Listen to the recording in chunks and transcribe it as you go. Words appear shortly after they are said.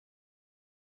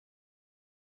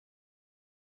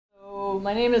So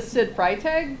my name is Sid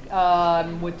Freitag.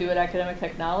 I'm with Do It Academic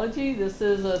Technology. This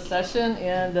is a session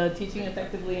in the Teaching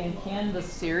Effectively in Canvas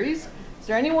series. Is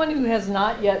there anyone who has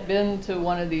not yet been to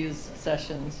one of these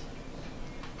sessions?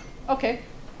 Okay,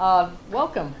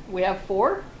 welcome. We have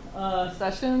 4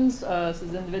 sessions. This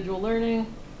is individual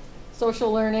learning,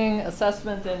 social learning,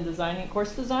 assessment, and designing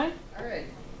course design. All right,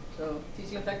 so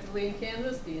Teaching Effectively in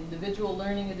Canvas, the individual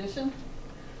learning edition.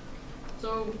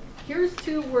 So here's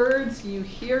 2 words you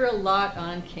hear a lot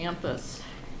on campus: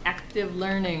 active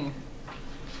learning.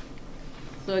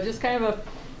 So just kind of a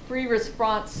free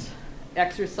response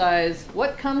exercise.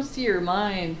 What comes to your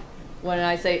mind when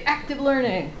I say active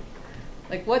learning?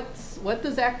 Like what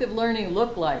does active learning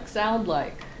look like, sound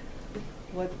like?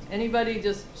 Anybody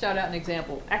just shout out an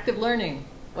example. Active learning,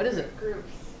 what is it?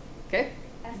 Groups. Okay.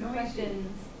 Ask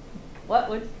questions. What?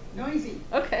 Noisy.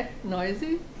 Okay,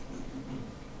 noisy.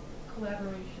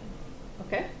 Collaboration.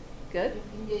 Okay, good.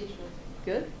 Engagement.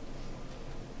 Good.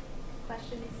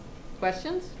 Questions.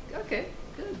 Questions? Okay,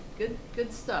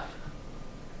 good stuff.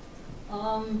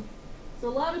 So a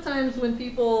lot of times when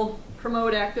people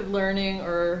promote active learning,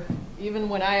 or even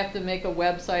when I have to make a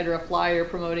website or a flyer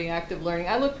promoting active learning,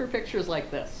 I look for pictures like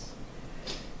this.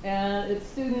 And it's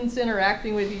students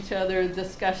interacting with each other,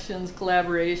 discussions,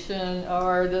 collaboration,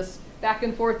 or this back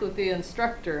and forth with the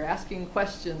instructor, asking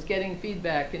questions, getting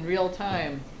feedback in real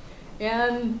time.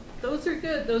 And those are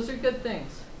good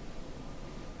things.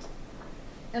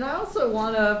 And I also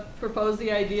want to propose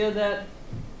the idea that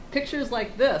pictures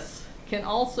like this can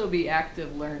also be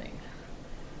active learning.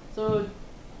 So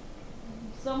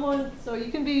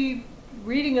you can be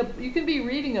reading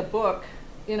a book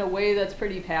in a way that's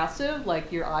pretty passive,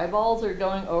 like your eyeballs are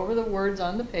going over the words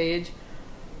on the page.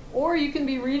 Or you can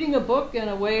be reading a book in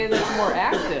a way that's more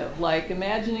active, like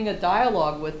imagining a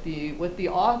dialogue with the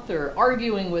author,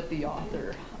 arguing with the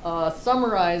author,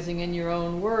 summarizing in your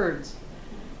own words.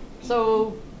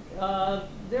 So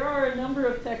there are a number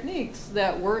of techniques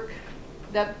that work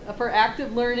for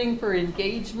active learning, for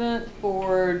engagement,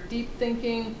 for deep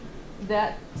thinking,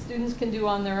 that students can do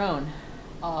on their own.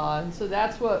 And so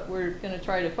that's what we're going to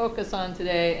try to focus on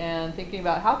today, and thinking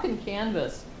about how can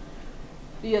Canvas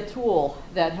be a tool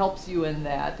that helps you in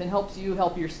that, and helps you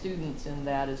help your students in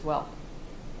that as well.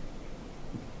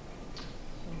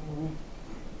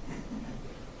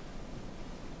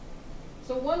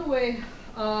 So one way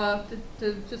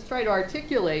to just try to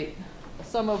articulate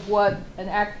some of what an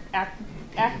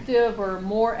active or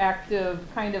more active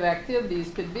kind of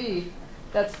activities could be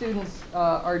that students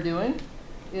are doing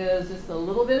is just a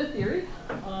little bit of theory.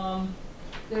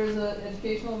 There's an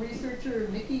educational researcher,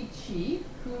 Mickey Chi,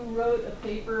 who wrote a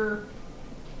paper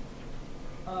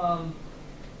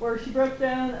where she broke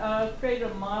down,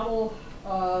 created a model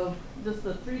of just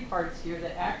the 3 parts here,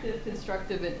 the active,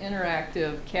 constructive, and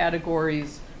interactive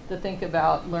categories to think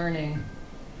about learning.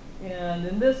 And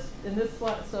in this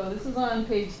slide, so this is on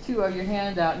page 2 of your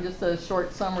handout, and just a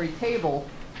short summary table.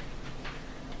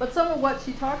 But some of what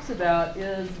she talks about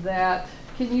is that,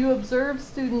 can you observe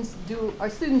are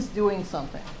students doing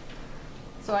something?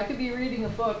 So I could be reading a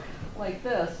book like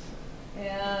this,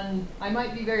 and I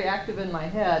might be very active in my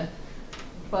head,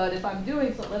 but if I'm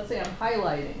doing something, let's say I'm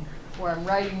highlighting, or I'm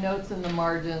writing notes in the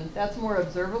margin, that's more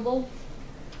observable.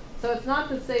 So it's not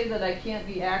to say that I can't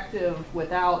be active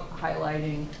without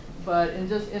highlighting, but in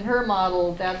her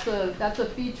model, that's a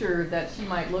feature that she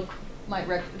might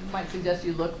suggest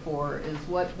you look for, is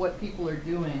what people are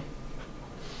doing.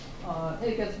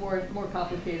 It gets more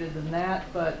complicated than that,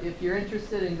 but if you're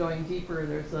interested in going deeper,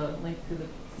 there's a link to the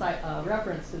site,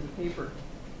 reference to the paper.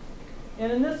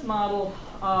 And in this model,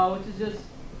 which is just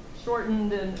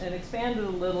shortened and expanded a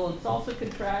little, it's also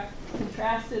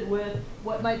contrasted with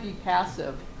what might be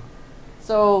passive.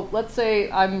 So let's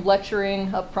say I'm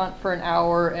lecturing up front for an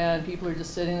hour and people are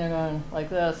just sitting there going like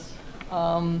this.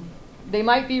 They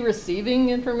might be receiving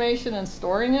information and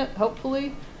storing it,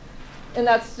 hopefully, and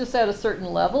that's just at a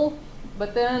certain level.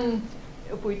 But then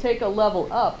if we take a level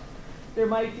up, there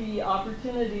might be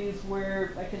opportunities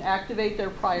where I can activate their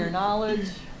prior knowledge,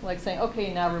 like saying,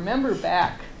 okay, now remember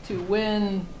back to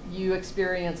when you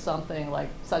experienced something like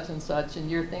such and such, and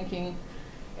you're thinking,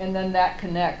 and then that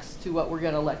connects to what we're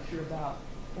going to lecture about.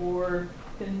 Or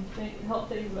can help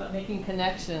things about making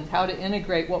connections, how to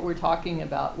integrate what we're talking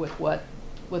about with what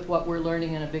we're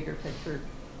learning in a bigger picture.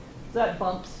 So that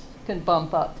can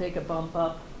bump up, take a bump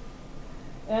up.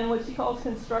 And what she calls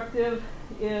constructive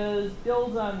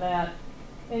builds on that,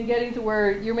 and getting to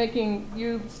where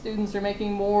you students are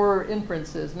making more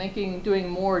inferences, doing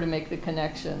more to make the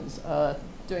connections,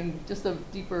 doing just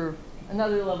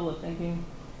another level of thinking.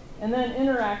 And then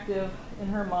interactive in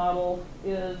her model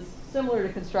is similar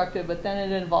to constructive, but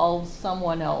then it involves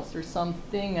someone else or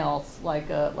something else, like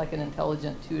an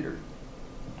intelligent tutor.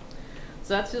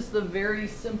 So that's just the very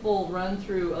simple run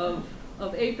through of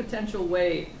a potential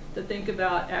way to think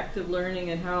about active learning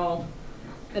and how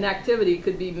an activity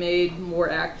could be made more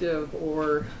active,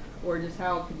 or just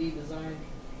how it could be designed.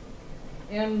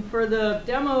 And for the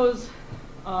demos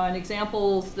and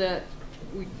examples that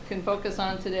we can focus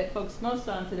most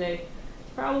on today, it's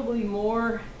probably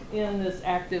more in this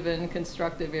active and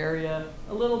constructive area,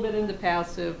 a little bit into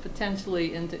passive,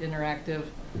 potentially into interactive,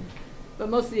 but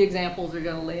most of the examples are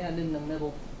going to land in the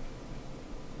middle.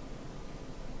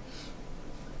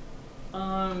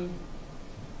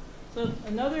 So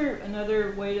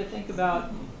another way to think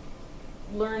about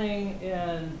learning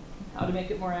and how to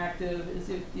make it more active is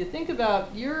if you think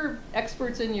about you're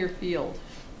experts in your field.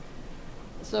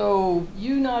 So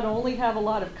you not only have a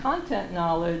lot of content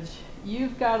knowledge,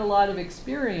 you've got a lot of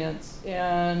experience,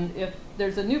 and if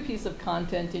there's a new piece of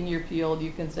content in your field,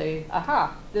 you can say,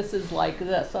 aha, this is like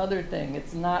this other thing,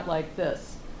 it's not like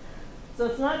this. So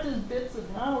it's not just bits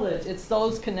of knowledge, it's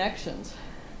those connections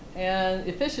and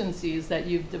efficiencies that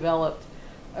you've developed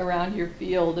around your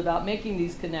field about making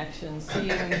these connections,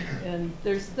 seeing, and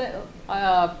there's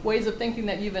ways of thinking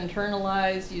that you've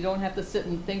internalized. You don't have to sit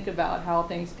and think about how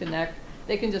things connect.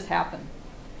 They can just happen.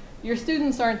 Your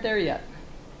students aren't there yet.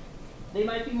 They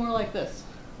might be more like this.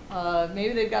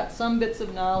 Maybe they've got some bits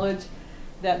of knowledge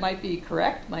that might be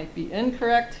correct, might be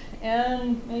incorrect,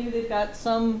 and maybe they've got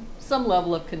some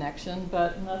level of connection,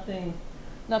 but nothing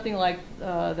like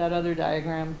that other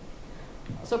diagram.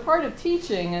 So part of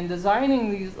teaching and designing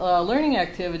these learning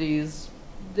activities,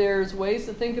 there's ways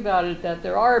to think about it that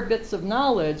there are bits of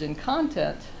knowledge and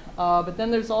content, but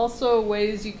then there's also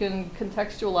ways you can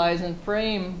contextualize and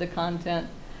frame the content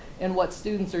and what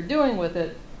students are doing with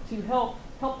it to help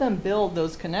them build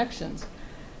those connections.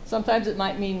 Sometimes it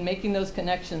might mean making those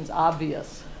connections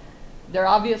obvious. They're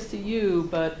obvious to you,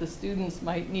 but the students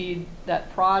might need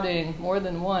that prodding more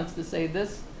than once to say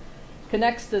this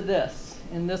connects to this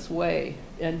in this way,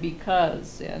 and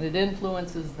because, and it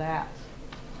influences that.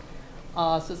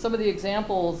 So some of the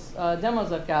examples,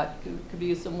 demos I've got could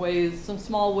be some ways, some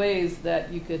small ways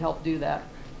that you could help do that.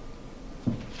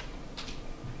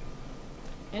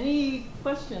 Any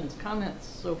questions, comments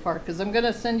so far? Because I'm going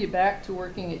to send you back to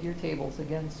working at your tables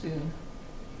again soon.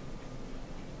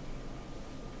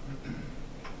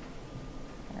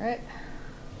 All right.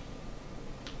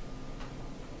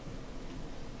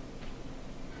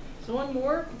 So one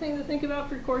more thing to think about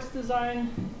for course design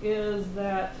is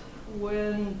that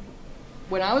when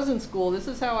I was in school, this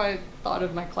is how I thought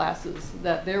of my classes,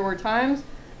 that there were times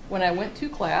when I went to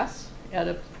class at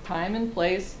a time and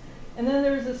place, and then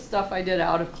there was this stuff I did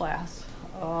out of class,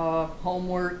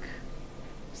 homework,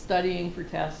 studying for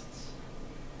tests,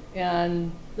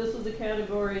 and this was a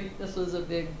category, this was a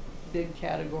big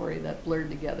category that blurred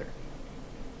together.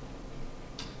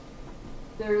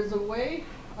 There's a way,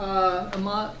 a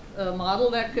model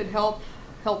that could help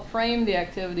frame the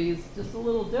activities just a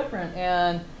little different,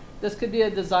 and this could be a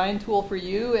design tool for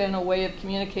you and a way of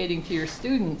communicating to your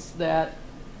students that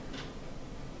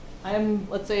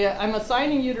let's say I'm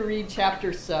assigning you to read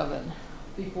chapter 7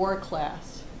 before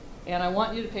class, and I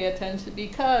want you to pay attention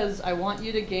because I want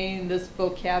you to gain this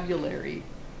vocabulary.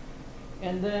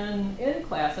 And then in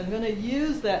class, I'm going to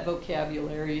use that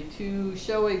vocabulary to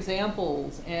show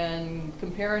examples and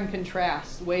compare and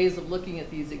contrast ways of looking at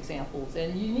these examples.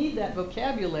 And you need that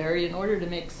vocabulary in order to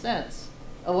make sense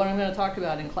of what I'm going to talk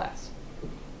about in class.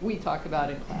 We talk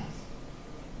about in class.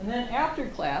 And then after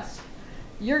class,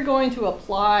 you're going to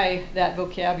apply that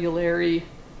vocabulary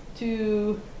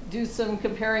to do some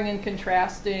comparing and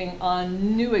contrasting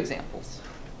on new examples.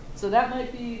 So that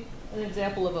might be an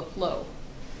example of a flow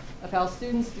of how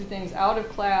students do things out of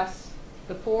class,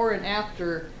 before and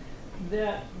after,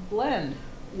 that blend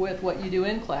with what you do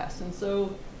in class. And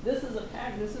so this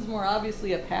is more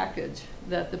obviously a package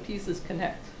that the pieces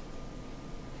connect.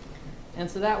 And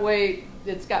so that way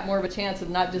it's got more of a chance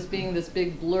of not just being this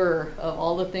big blur of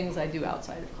all the things I do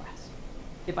outside of class,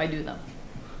 if I do them.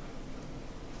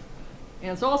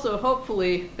 And it's also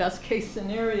hopefully best case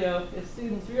scenario, if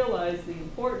students realize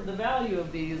the value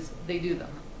of these, they do them.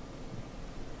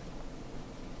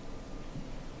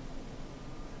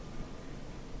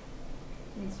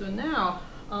 And so now,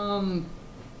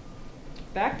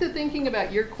 back to thinking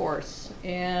about your course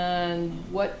and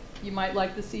what you might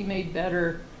like to see made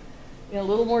better in a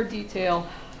little more detail,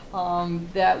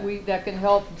 that can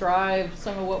help drive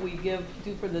some of what we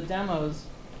do for the demos,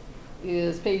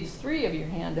 is page 3 of your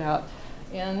handout.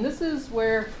 And this is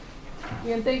where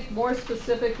You can think more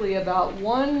specifically about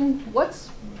what's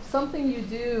something you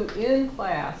do in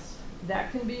class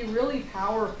that can be really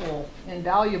powerful and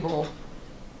valuable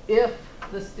if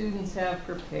the students have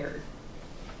prepared.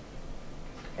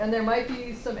 And there might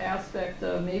be some aspect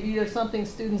of maybe there's something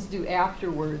students do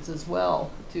afterwards as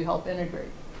well to help integrate.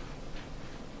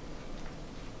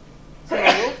 So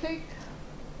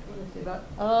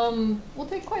we'll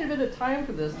take quite a bit of time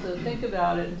for this to think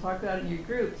about it and talk about it in your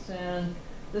groups, and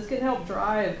this can help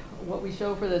drive what we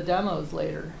show for the demos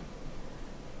later.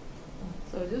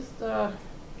 So just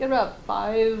get about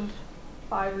five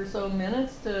or so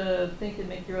minutes to think and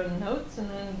make your own notes, and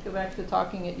then go back to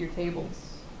talking at your tables.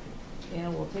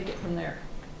 And we'll take it from there.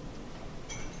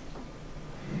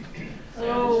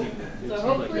 So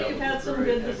hopefully you've had some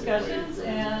good discussions,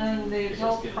 and they've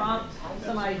helped prompt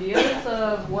some ideas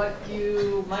of what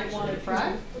you might want to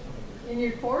try in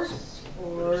your course,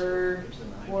 or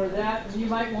that you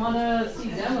might want to see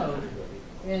demoed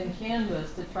in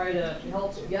Canvas to try to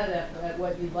help get at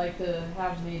what you'd like to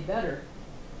have made better.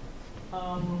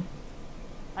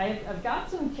 I've got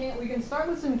some we can start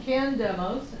with some canned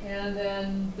demos, and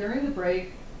then during the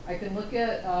break, we can look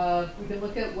at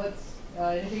what's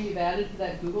anything you've added to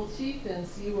that Google sheet and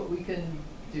see what we can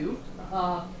do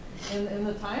in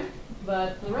the time.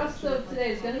 But the rest of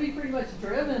today is going to be pretty much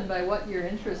driven by what you're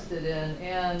interested in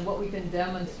and what we can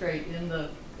demonstrate in the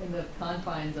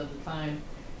confines of the time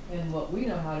and what we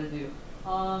know how to do.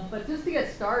 But just to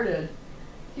get started,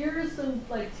 here's some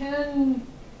like 10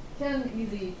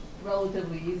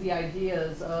 relatively easy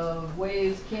ideas of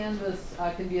ways Canvas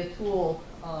can be a tool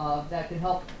that can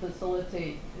help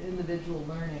facilitate individual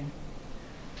learning.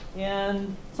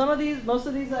 And most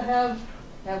of these I have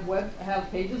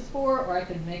pages for, or I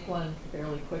can make one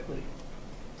fairly quickly.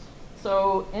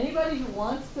 So anybody who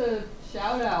wants to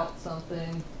shout out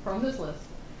something from this list,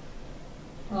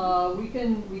 we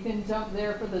can jump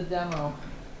there for the demo,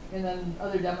 and then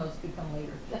other demos could come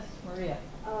later. Yes, Maria.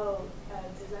 Oh,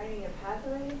 designing a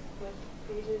pathway with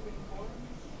pages and forms.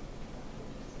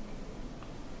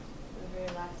 The very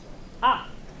last one. Ah,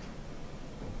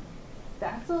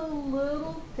 that's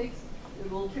takes a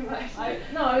little too much.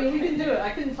 No, I mean we can do it.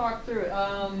 I can talk through it.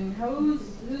 Who's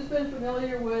been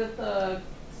familiar with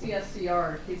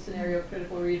CSCR, Case Scenario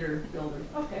Critical Reader Builder?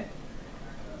 Okay.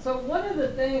 So one of the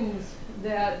things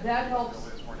that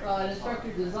helps an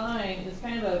instructor design is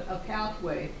kind of a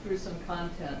pathway through some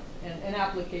content and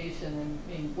application. And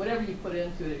I mean, whatever you put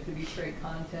into it, it could be straight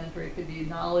content, or it could be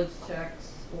knowledge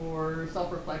checks or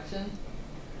self-reflection.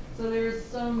 So there's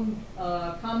some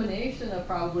combination of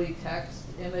probably text,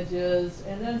 images,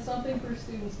 and then something for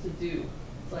students to do.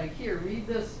 It's like, here, read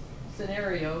this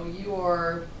scenario. You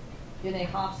are in a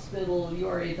hospital, you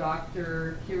are a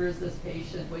doctor, here is this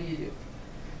patient, what do you do?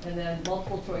 And then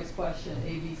multiple choice question,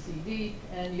 A, B, C, D,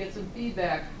 and you get some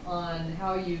feedback on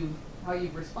how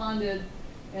you've responded,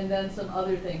 and then some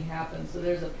other thing happens. So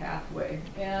there's a pathway.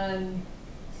 And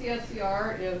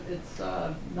CSCR, if it's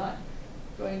not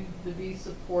going to be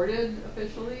supported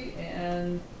officially,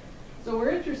 and so we're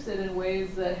interested in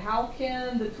ways that how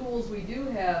can the tools we do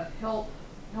have help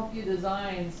you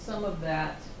design some of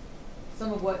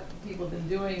what people have been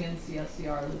doing in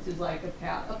CSCR, which is like a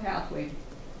pathway.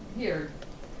 Here,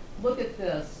 look at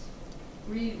this,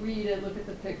 read it, look at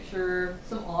the picture,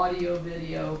 some audio,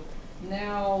 video,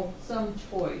 now some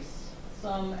choice,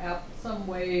 some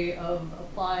way of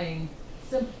applying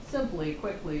simply,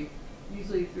 quickly,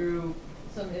 usually through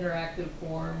some interactive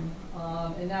form,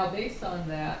 and now based on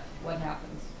that, what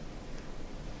happens?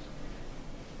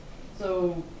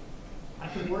 So I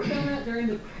can work on that during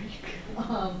the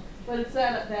break, but it's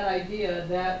that idea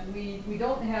that we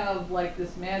don't have like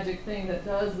this magic thing that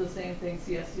does the same thing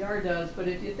CSCR does, but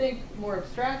if you think more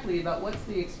abstractly about what's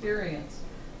the experience,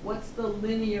 what's the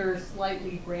linear,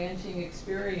 slightly branching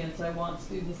experience I want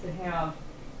students to have,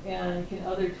 and can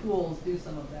other tools do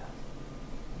some of that?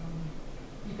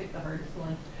 You picked the hardest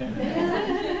one.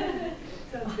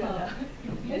 Sounds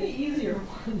good. Any easier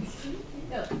ones?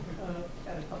 Yes,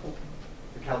 got a couple.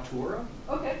 The Kaltura?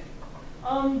 Okay.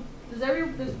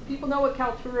 Does people know what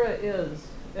Kaltura is?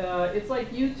 It's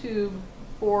like YouTube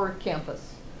for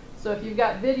campus. So if you've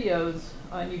got videos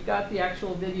and you've got the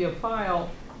actual video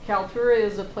file, Kaltura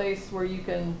is a place where you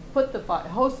can put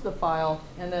host the file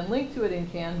and then link to it in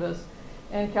Canvas.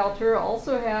 And Kaltura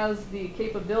also has the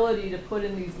capability to put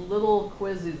in these little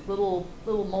quizzes, little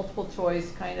multiple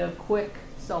choice kind of quick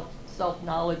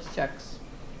self-knowledge checks.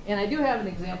 And I do have an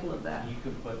example of that. You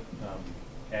could put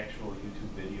actual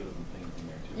YouTube videos and things in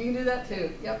there too. You can do that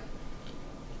too, yep.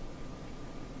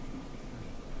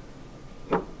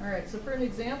 All right, so for an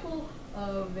example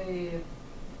of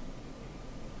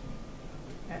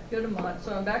Go to mod.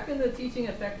 So I'm back in the Teaching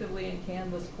Effectively in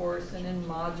Canvas course, and in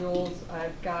modules,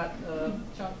 I've got a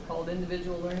chunk called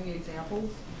Individual Learning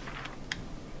Examples.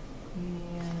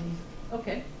 And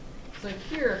okay, so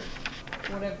here,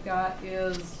 what I've got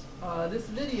is this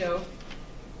video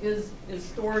is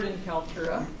stored in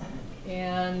Kaltura,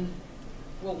 and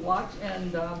we'll watch.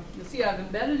 And you'll see I've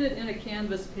embedded it in a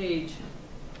Canvas page.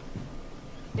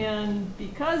 And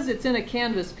because it's in a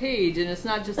Canvas page and it's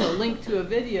not just a link to a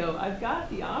video, I've got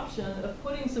the option of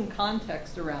putting some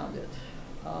context around it.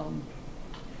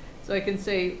 So I can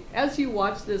say, as you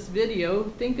watch this video,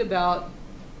 think about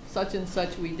such and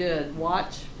such we did.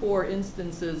 Watch for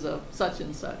instances of such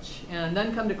and such. And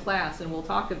then come to class and we'll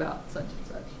talk about such and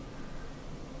such.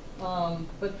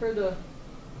 But for the,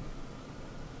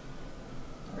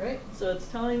 all right, so it's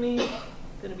telling me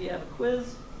going to have a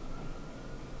quiz.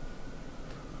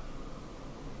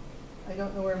 I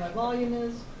don't know where my volume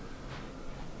is.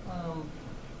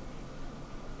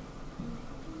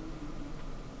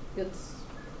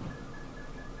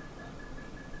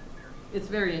 It's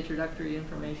very introductory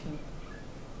information.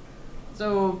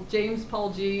 So James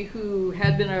Paul G.,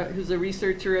 who's a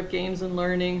researcher of games and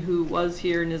learning, who was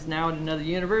here and is now at another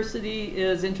university,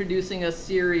 is introducing a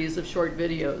series of short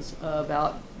videos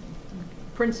about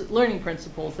learning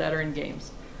principles that are in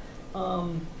games.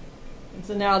 And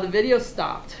so now the video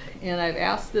stopped, and I've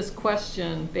asked this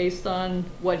question based on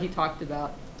what he talked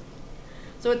about.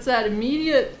 So it's that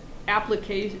immediate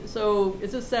application. So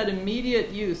is this that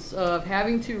immediate use of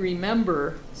having to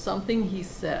remember something he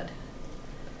said?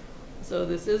 So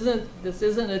this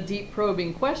isn't a deep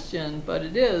probing question, but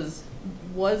it is,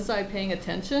 was I paying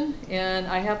attention? And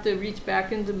I have to reach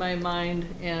back into my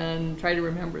mind and try to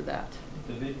remember that.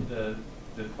 The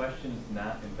question is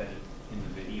not embedded in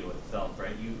the video itself,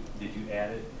 right? Did you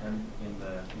add it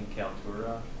in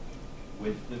Kaltura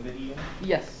with the video?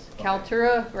 Yes, okay.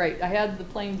 Kaltura, right. I had the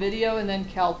plain video, and then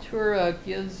Kaltura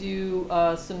gives you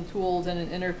some tools and an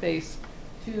interface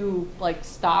to like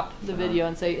stop the video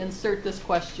and say, insert this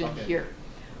question here.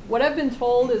 What I've been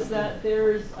told is that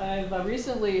I've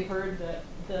recently heard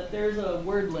that there's a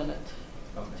word limit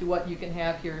to what you can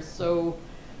have here. So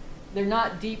they're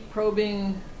not deep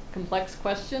probing complex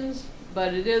questions,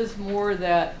 but it is more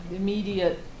that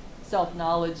immediate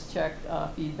self-knowledge check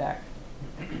feedback.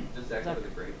 Does that go with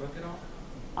the gradebook at all?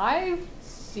 I've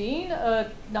seen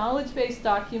a knowledge-based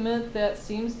document that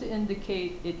seems to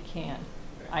indicate it can.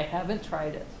 Okay. I haven't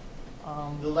tried it.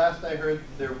 The last I heard,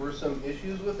 there were some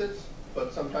issues with it,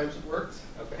 but sometimes it works.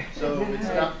 Okay. So it's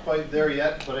not quite there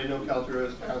yet, but I know Kaltura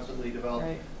is constantly developed.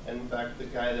 Right. And in fact, the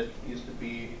guy that used to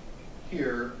be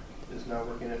here is now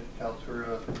working at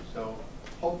Kaltura, so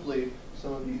hopefully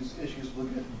some of these issues will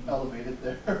get elevated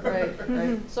there. Right,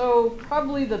 right. So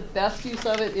probably the best use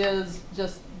of it is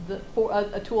just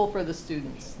a tool for the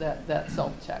students, that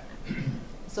self-check.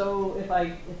 So if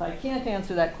I can't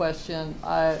answer that question,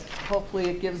 hopefully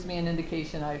it gives me an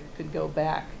indication I could go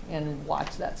back and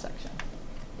watch that section.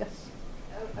 Yes?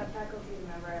 A faculty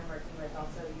member I'm working with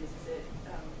also uses it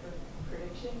for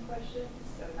prediction questions.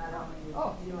 So not only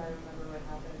do I remember what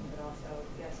happened, but also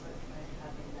guess what might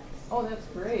happen next. Oh, that's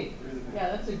great.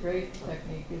 Yeah, that's a great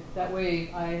technique. That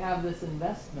way I have this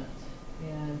investment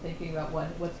in thinking about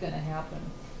what's going to happen.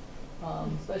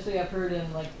 Especially I've heard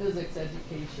in like physics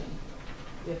education.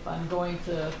 If I'm going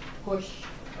to push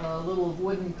a little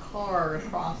wooden car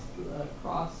across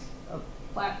a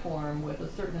platform with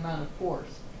a certain amount of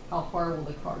force, how far will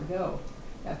the car go?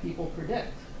 Have people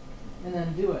predict and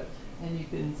then do it, and you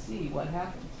can see what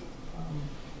happens.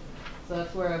 So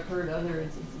that's where I've heard other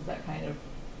instances that kind of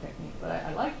technique, but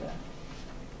I like that.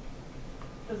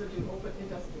 Does it do open? It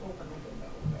doesn't do open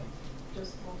though, right?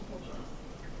 Just multiple choice.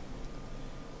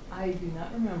 I do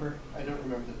not remember. I don't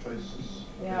remember the choices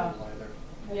Yeah. either.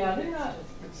 Yeah, they're not.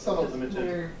 It's somewhat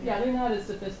limited. They're not as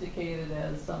sophisticated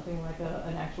as something like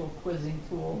an actual quizzing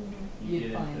tool. You You'd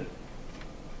get find. into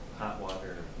hot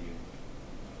water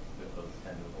with those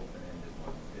kind of open-ended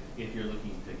ones. If you're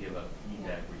looking to give a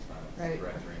feedback response, Right.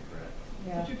 correct or incorrect.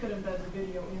 Yeah. But you could embed the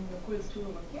video in the quiz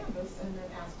tool of Canvas and then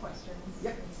ask questions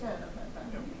instead of that. That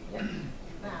would be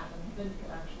that, and then you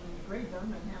could actually grade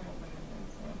them and handle them. And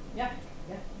so. Yeah.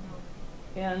 Yeah.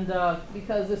 And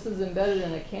because this is embedded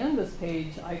in a Canvas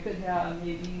page, I could have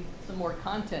maybe some more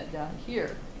content down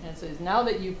here. And it says, now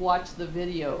that you've watched the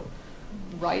video,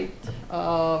 write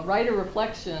a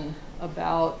reflection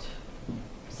about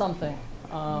something.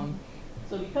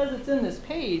 So because it's in this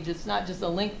page, it's not just a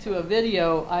link to a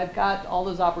video, I've got all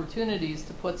those opportunities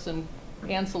to put some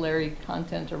ancillary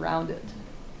content around it.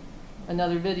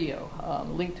 Another video,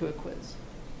 link to a quiz.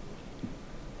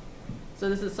 So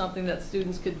this is something that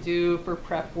students could do for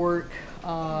prep work,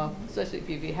 especially if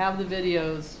you have the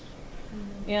videos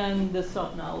and the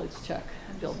self-knowledge check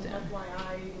built in.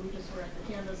 FYI, we just were at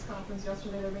the Canvas conference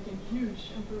yesterday. They're making huge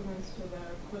improvements to the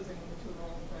quizzing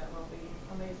tool that will be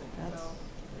amazing. That's- So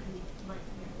we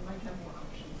might have more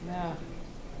options. Yeah.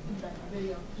 In fact,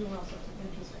 video, doing all sorts of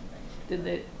interesting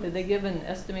things. Did they give an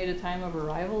estimated time of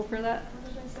arrival for that?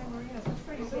 What did I say, Maria? That's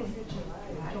pretty I soon. said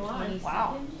July. July.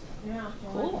 Wow. Yeah,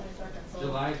 Cool. July 22nd. So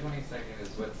July 22nd is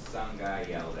what some guy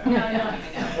yelled at.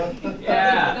 Yeah,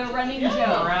 Yeah. The running joke,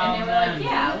 Around and they were like, then.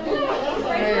 yeah, it's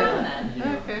right around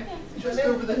then. Okay. Just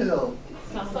over the hill.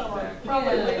 Summer.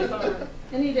 Probably Yeah. late summer.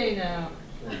 Any day now.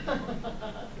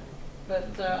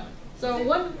 But, so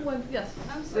one, yes.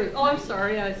 I'm sorry. Oh, I'm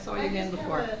sorry, I saw you again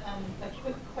before. I just have a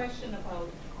quick question about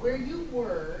where you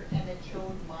were, and it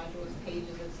showed modules,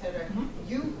 pages, et cetera. Mhm.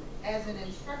 You, as an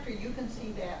instructor, you can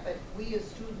see that, but we as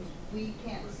students, we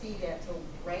can't see that, so,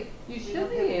 right? You We should don't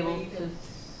be have a able way to,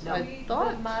 No, I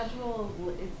thought. the module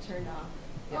is turned off.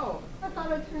 Oh, I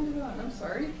thought I turned it on, I'm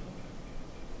sorry.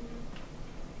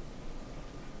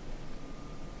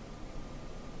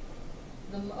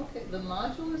 Okay, the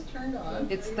module is turned on.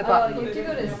 It's the button. You have to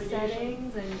go to Navigation.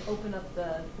 settings and open up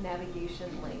the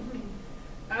navigation link.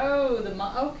 Oh,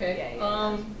 okay, Yeah,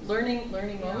 yeah, yeah. learning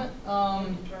moment,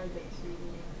 Drive it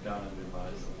to Down under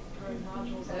modules. drive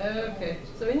modules. okay,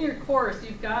 so in your course,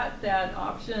 you've got that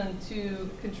option to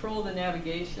control the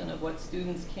navigation of what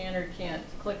students can or can't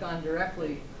click on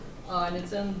directly. And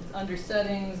it's under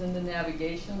settings in the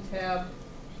navigation tab.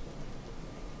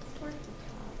 Towards the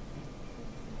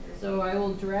top. So I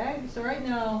will drag, so right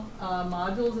now,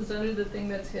 modules is under the thing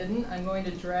that's hidden. I'm going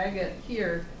to drag it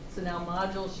here, so now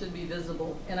modules should be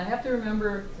visible. And I have to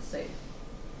remember to save.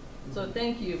 So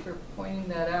thank you for pointing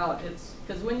that out. It's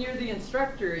because when you're the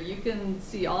instructor, you can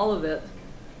see all of it.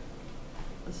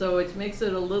 So it makes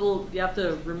it a little, you have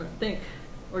to think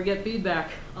or get feedback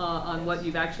on what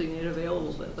you've actually made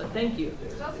available. But thank you.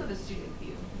 There's also the student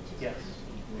view. Yes.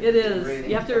 It is.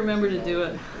 You have to remember to do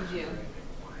it. View.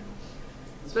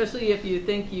 Especially if you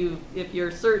think if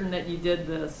you're certain that you did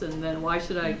this, and then why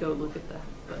should I go look at that?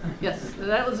 But yes,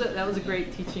 that was it. That was a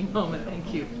great teaching moment.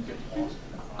 Thank you.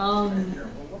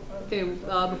 Okay,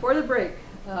 before the break,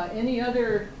 any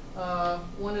other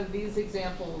one of these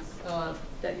examples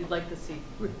that you'd like to see?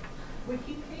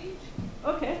 Wiki page?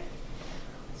 Okay.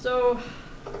 So,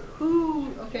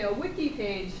 a wiki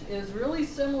page is really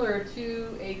similar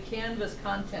to a Canvas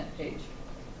content page.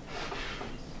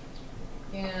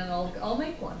 And I'll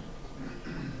make one.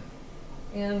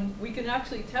 And we can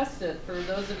actually test it for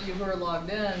those of you who are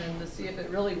logged in and to see if it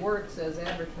really works as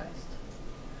advertised.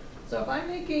 So if I'm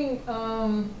making,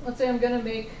 let's say I'm going to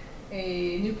make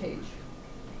a new page.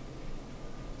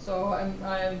 So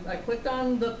I clicked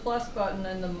on the plus button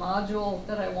and the module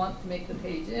that I want to make the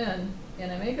page in,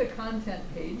 and I make a content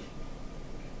page.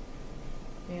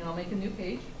 And I'll make a new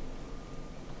page.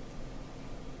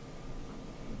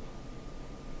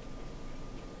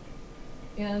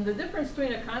 And the difference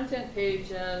between a content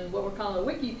page and what we're calling a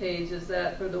wiki page is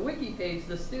that for the wiki page,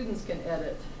 the students can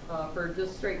edit. For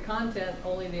just straight content,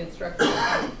 only the instructor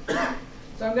can edit.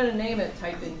 So I'm going to name it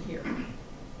Type in Here.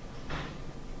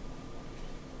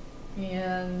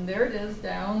 And there it is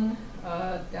down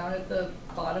at the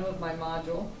bottom of my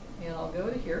module. And I'll go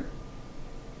to here.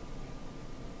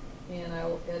 And I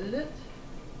will edit it.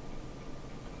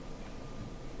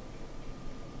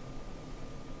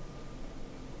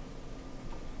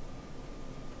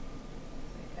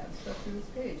 Add stuff to this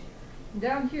page. And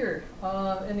down here,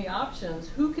 in the options,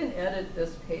 who can edit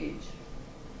this page?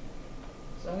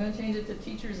 So I'm going to change it to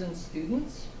teachers and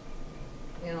students.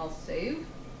 And I'll save.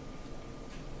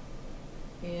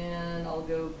 And I'll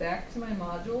go back to my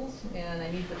modules, and I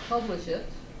need to publish it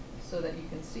so that you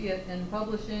can see it. And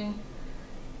publishing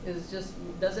is just,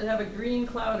 does it have a green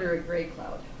cloud or a gray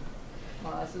cloud?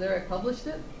 So there, I published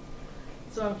it.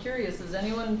 So I'm curious, is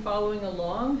anyone following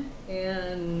along?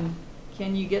 And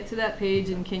can you get to that page,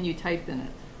 and can you type in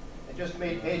it? I just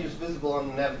made pages visible on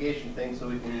the navigation thing so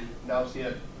we can now see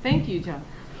it. Thank you, John.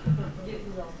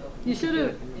 You should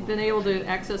have been able to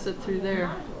access it through there.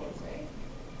 Modules, right?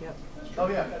 Yep. Oh,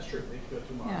 yeah. That's true, they go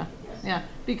to modules. Yeah, yeah,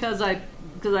 because I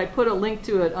put a link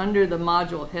to it under the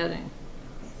module heading.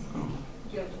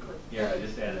 You have to click. Yeah, I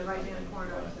just in added the right-hand something.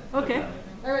 corner. Okay,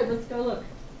 all right, let's go look.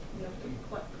 You have to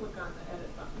click on the edit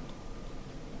button.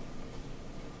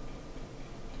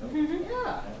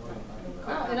 Yeah.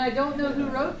 Wow, and I don't know who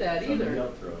wrote that Somebody either.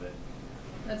 else wrote it.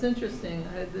 That's interesting.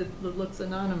 It looks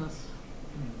anonymous.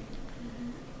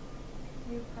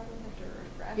 You probably have to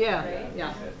refresh, Yeah, right?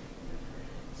 yeah.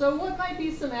 So what might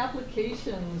be some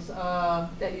applications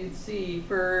that you'd see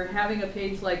for having a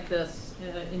page like this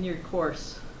in your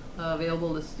course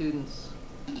available to students?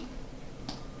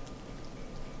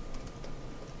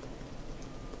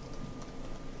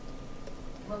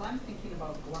 Well, I'm thinking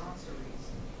about glossaries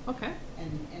Okay.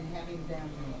 and having them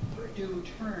do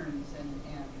terms and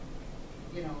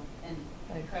you know, and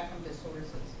track them to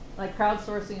sources. Like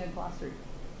crowdsourcing a glossary.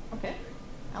 Okay.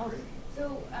 Allison.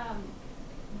 So,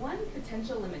 one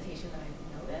potential limitation that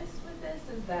I've noticed with this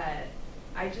is that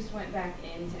I just went back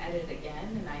in to edit again,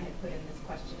 and I had put in this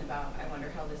question about, I wonder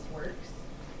how this works.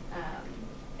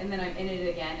 And then I'm in it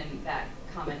again, and that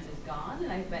comment is gone,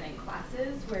 and I've been in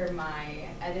classes where my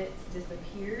edits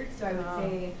disappeared, so I would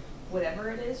say whatever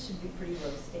it is should be pretty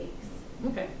low stakes.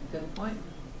 Okay, good point.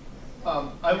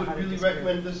 I would really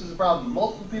recommend, this is a problem,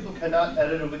 multiple people cannot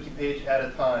edit a wiki page at a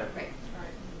time Right.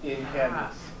 in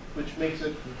Canvas, which makes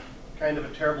it kind of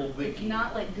a terrible wiki. It's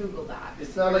not like Google Docs.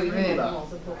 It's not like where you Google have Docs.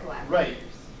 multiple collaborators. Right.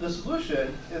 The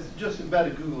solution is just embed a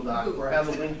Google Doc Google. or have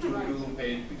a link to a Google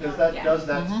page, because that Yeah. does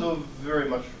that so very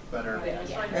much better. Yeah.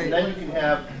 And then you can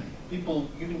have people,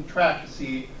 you can track to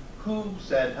see who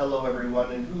said hello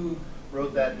everyone and who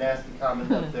wrote that nasty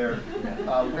comment up there.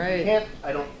 Right. You can't,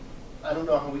 I don't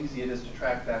know how easy it is to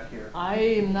track that here.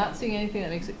 I'm not seeing anything that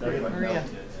makes it clear. Very much Maria. no.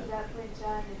 To that point,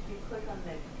 John, if you click on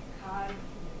the cog in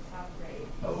the top right,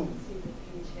 Oh. you can see the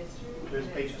page history. There's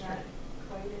and page it's history. not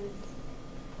quite as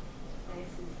nice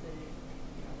as the,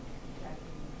 you know,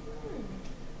 tracking.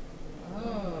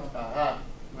 Oh. Aha,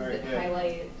 very Does it good.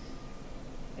 highlight,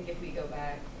 like if we go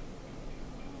back?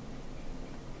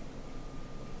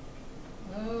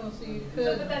 Oh, so you So,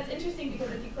 could. but that's interesting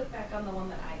because if you click back on the one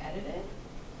that I edited,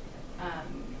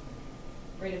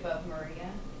 right above Maria.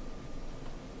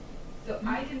 So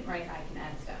I didn't write I can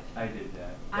add stuff. I did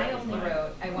that. I That was only mine.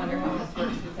 wrote, I wonder how this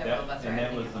works since several of us are And that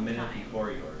editing was at the one minute time.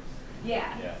 before yours.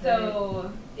 Yeah, Yeah.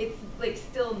 so it's like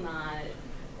still not.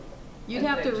 You'd a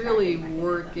have to good really tracking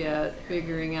work mechanism. at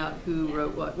figuring out who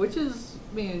wrote what, which is,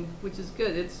 I mean, which is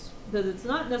good. It's that it's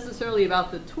not necessarily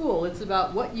about the tool, it's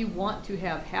about what you want to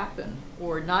have happen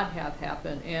or not have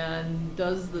happen, and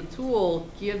does the tool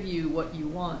give you what you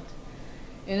want?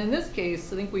 And in this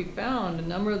case, I think we found a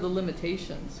number of the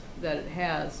limitations that it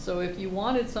has. So if you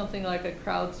wanted something like a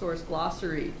crowdsourced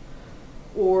glossary,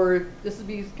 or this would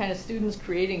be kind of students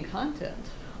creating content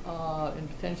and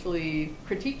potentially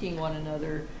critiquing one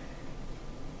another,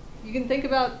 you can think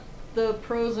about the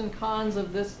pros and cons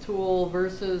of this tool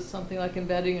versus something like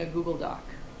embedding a Google Doc.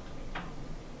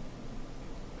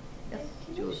 Yes,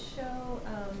 Can you Julie? show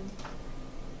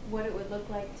what it would look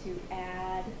like to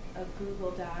add a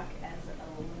Google Doc as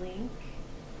a link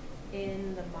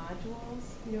in the modules?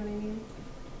 You know what I mean?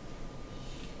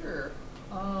 Sure.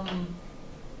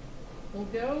 We'll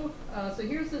go, so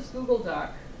here's this Google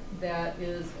Doc that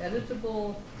is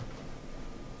editable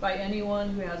by anyone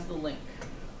who has the link.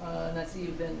 And I see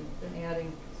you've been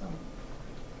adding some.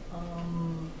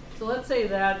 So let's say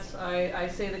that I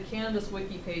say the Canvas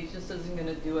wiki page just isn't going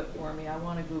to do it for me. I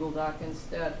want a Google Doc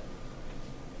instead.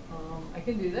 I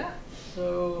can do that.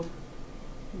 So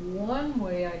one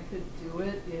way I could do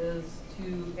it is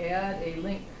to add a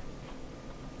link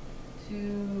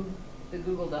to the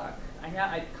Google Doc.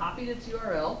 I copied its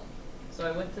URL. So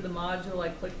I went to the module, I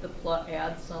clicked the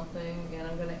add something, and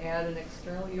I'm going to add an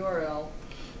external URL.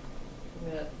 I'm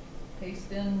going to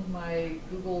paste in my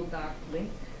Google Doc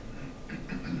link.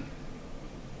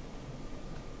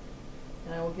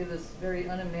 And I will give this very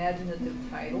unimaginative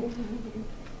title.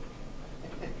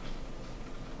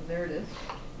 There it is.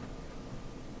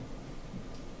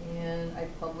 And I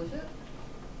publish it.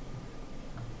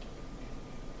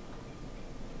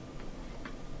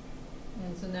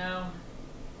 And so now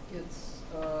it's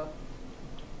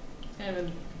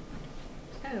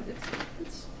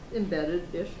it's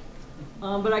embedded-ish.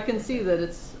 But I can see that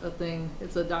it's a thing,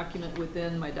 it's a document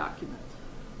within my document.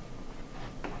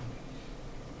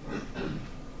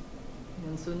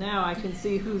 And so now I can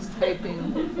see who's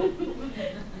typing.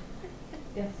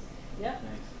 Yes, yeah,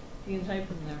 you can type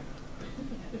from there.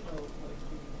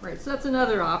 Right, so that's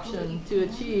another option to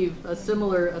achieve a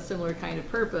similar kind of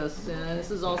purpose. And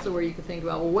this is also where you can think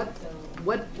about, well,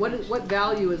 what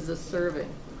value is this serving?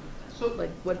 So, Like,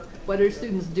 what are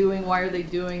students doing? Why are they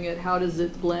doing it? How does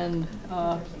it blend,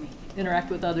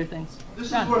 interact with other things? this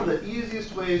is John? one of the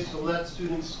easiest ways to let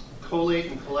students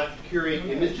collate and curate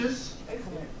images,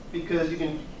 because you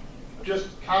can just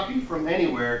copy from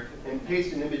anywhere and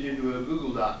paste an image into a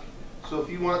Google Doc. So if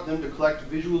you want them to collect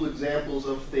visual examples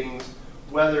of things,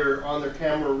 whether on their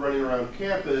camera running around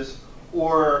campus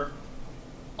or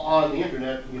on the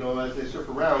internet, you know, as they surf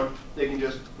around, they can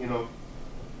just, you know,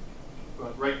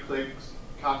 right click,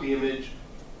 copy image,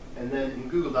 and then in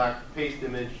Google Doc, paste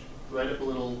image, write up a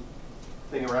little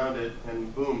thing around it,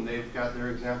 and boom, they've got their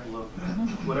example of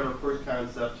whatever first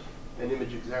concept, an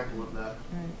image example of that.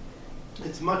 Right.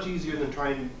 It's much easier than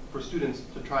trying for students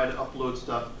to try to upload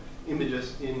stuff,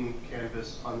 images in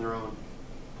Canvas on their own.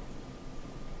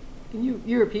 Can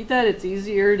you repeat that? It's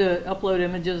easier to upload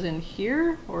images in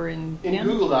here or in Canvas?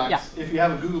 Google Docs, Yeah. if you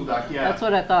have a Google Doc, yeah. That's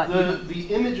what I thought. The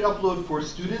image upload for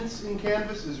students in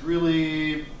Canvas is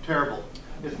really terrible.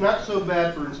 It's not so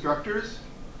bad for instructors,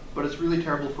 but it's really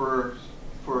terrible for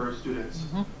students,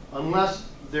 unless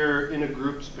they're in a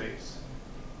group space.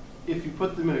 If you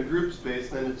put them in a group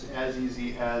space, then it's as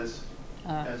easy as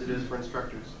it is for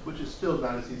instructors, which is still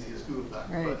not as easy as Google Docs.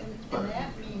 Right. And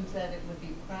that means that it would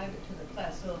be private to the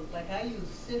class. So like I use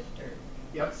Sifter.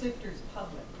 Yep. Sifter's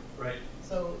public. Right.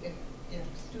 So if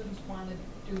students want to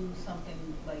do something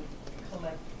like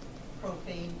collect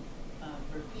profane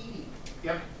graffiti,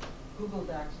 Yep. Google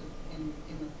Docs in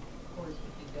the course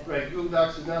would be better. Right. Google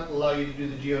Docs does not allow you to do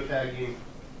the geotagging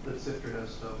that Sifter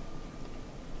does. So.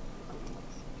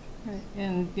 Right.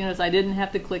 And you know, so I didn't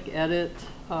have to click edit.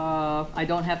 I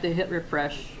don't have to hit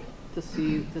refresh to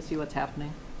see what's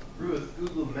happening. With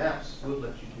Google Maps will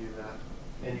let you do that,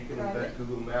 and you can embed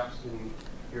Google Maps in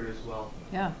here as well.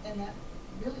 Yeah. And that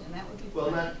would be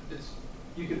Well,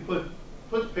 you can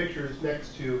put pictures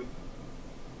next to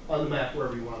on the map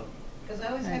wherever you want them. Because I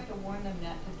always have to warn them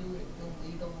not to do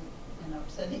illegal and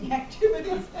upsetting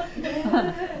activities.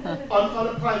 on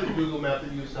a private Google map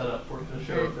that you set up to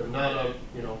share with them, not a,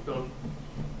 don't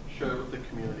share it with the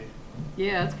community.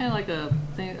 Yeah, it's kind of like a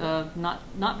thing,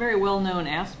 not very well known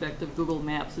aspect of Google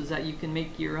Maps is that you can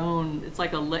make your own. It's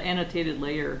like a annotated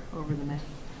layer over the map.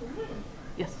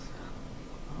 Yes.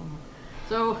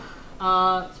 So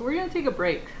we're gonna take a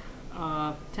break.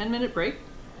 10-minute break.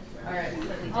 All right.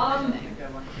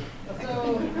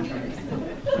 So,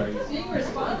 being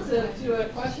responsive to a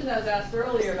question that was asked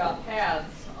earlier about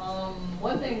paths,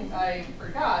 one thing I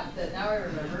forgot that now I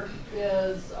remember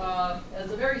is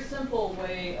as a very simple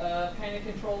way of kind of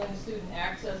controlling student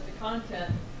access to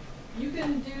content, you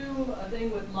can do a thing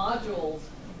with modules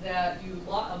that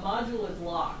a module is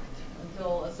locked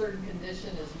until a certain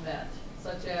condition is met,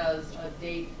 such as a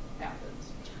date happens.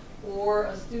 Or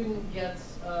a student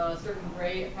gets a certain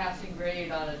grade, passing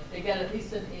grade on it. They get at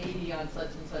least an 80 on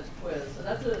such and such quiz. So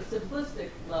that's a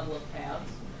simplistic level of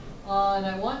paths. And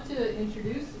I want to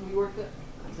introduce,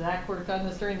 Zach worked on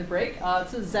this during the break.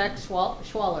 This is Zach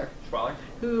Schwaller,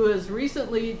 who has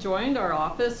recently joined our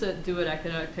office at Do It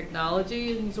Academic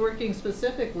Technology, and he's working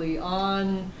specifically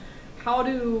on how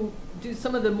to do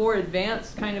some of the more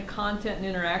advanced kind of content and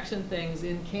interaction things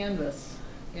in Canvas.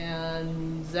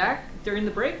 And Zach, during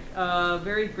the break,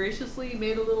 very graciously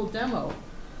made a little demo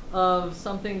of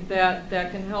something that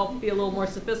can help be a little more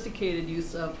sophisticated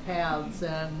use of paths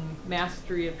and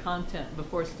mastery of content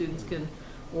before students can,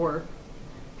 or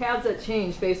paths that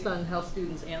change based on how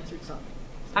students answered something.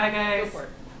 Hi guys. Go for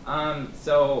it.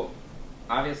 So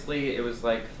obviously it was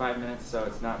like 5 minutes, so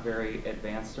it's not very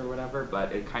advanced or whatever,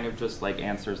 but it kind of just like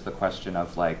answers the question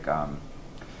of like,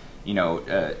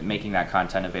 making that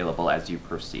content available as you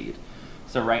proceed.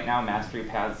 So right now, mastery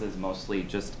paths is mostly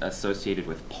just associated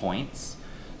with points.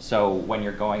 So when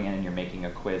you're going in and you're making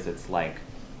a quiz, it's like,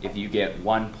 if you get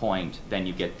 1 point, then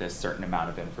you get this certain amount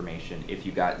of information. If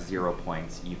you got 0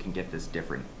 points, you can get this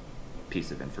different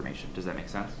piece of information. Does that make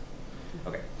sense?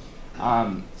 Okay.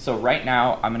 So right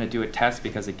now, I'm going to do a test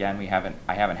because again,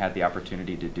 I haven't had the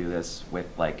opportunity to do this with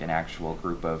like an actual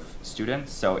group of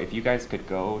students. So if you guys could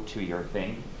go to your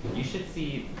thing, you should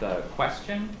see the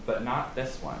question, but not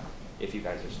this one, if you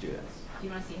guys are students. Do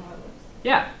you want to see how it looks?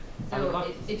 Yeah.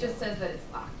 So it just says that it's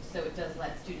locked, so it does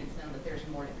let students know that there's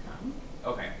more to come.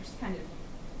 Okay. Which is kind of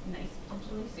nice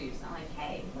potentially, so it's not like,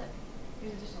 hey, look,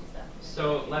 here's additional stuff.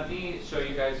 So let me show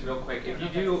you guys real quick.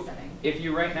 If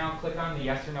you right now click on the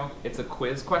yes or no, it's a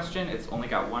quiz question. It's only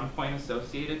got 1 point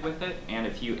associated with it. And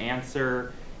if you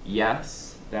answer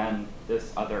yes, then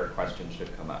this other question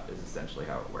should come up, is essentially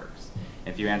how it works.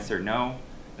 If you answer no,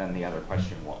 then the other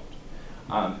question won't.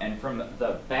 And from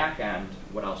the back end,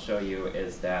 what I'll show you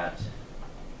is that,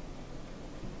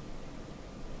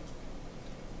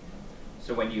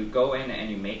 so when you go in and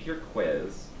you make your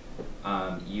quiz,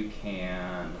 you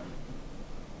can,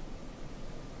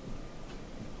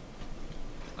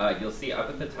 you'll see up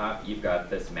at the top, you've got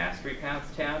this Mastery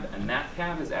Paths tab, and that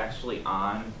tab is actually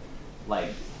on like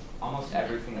almost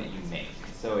everything that you make.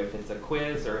 So if it's a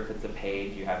quiz or if it's a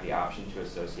page, you have the option to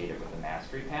associate it with a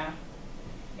Mastery Path.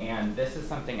 And this is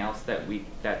something else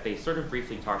that they sort of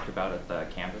briefly talked about at the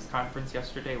Canvas conference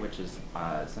yesterday, which is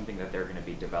something that they're going to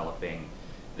be developing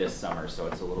this summer, so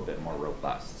it's a little bit more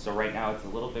robust. So right now it's a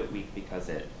little bit weak because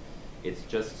it's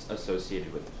just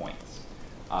associated with points,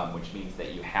 which means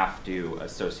that you have to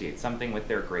associate something with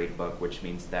their grade book, which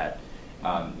means that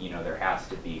you know, there has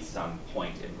to be some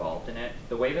point involved in it.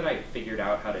 The way that I figured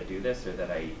out how to do this, or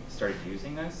that I started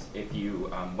using this, if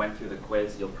you went through the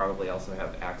quiz, you'll probably also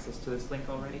have access to this link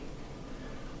already.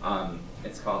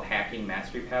 It's called Hacking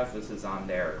Mastery Paths. This is on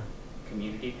their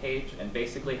community page, and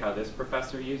basically how this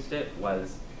professor used it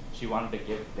was she wanted to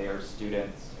give their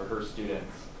students, or her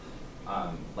students,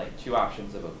 like 2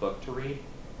 options of a book to read.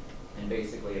 And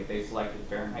basically if they selected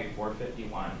Fahrenheit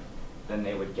 451, then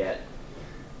they would get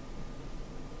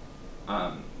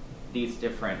these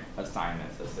different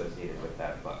assignments associated with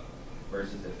that book,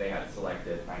 versus if they had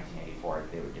selected 1984,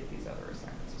 they would get these other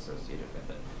assignments associated with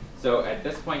it. So at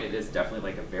this point, it is definitely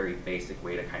like a very basic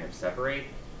way to kind of separate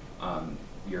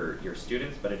your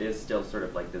students, but it is still sort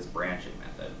of like this branching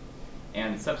method.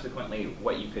 And subsequently,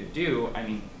 what you could do, I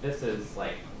mean, this is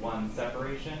like one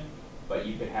separation, but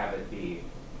you could have it be,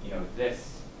 you know,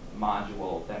 this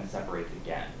module then separates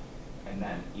again, and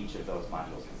then each of those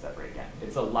modules can separate again.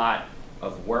 It's a lot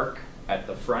of work at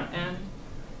the front end,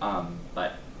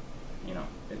 but you know,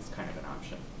 it's kind of an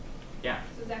option. Yeah.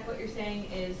 So Zach, what you're saying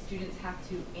is students have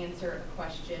to answer a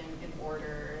question in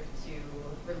order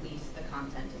to release the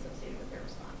content associated with their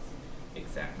response.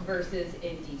 Exactly. Versus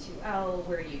in D2L,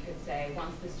 where you could say,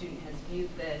 once the student has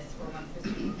viewed this, or once the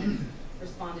student has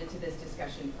responded to this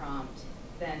discussion prompt,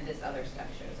 then this other stuff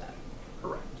shows up.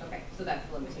 Correct. Okay, so that's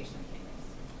the limitation of Canvas.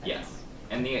 Yes.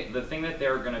 And the thing that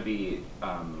they're going to be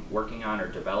working on or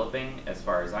developing, as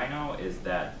far as I know, is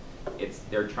that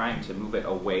they're trying to move it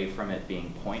away from it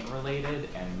being point related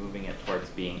and moving it towards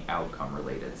being outcome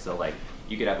related. So like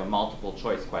you could have a multiple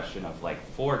choice question of like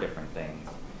 4 different things,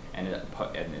 and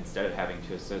instead of having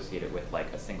to associate it with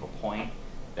like a single point,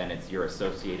 then you're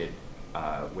associated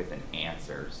with an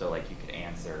answer. So like you could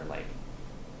answer like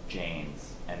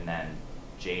James, and then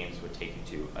James would take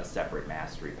you to a separate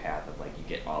mastery path of like you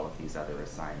get all of these other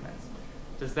assignments.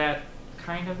 Does that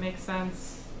kind of make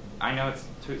sense? I know it's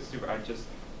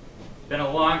been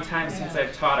a long time since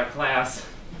I've taught a class.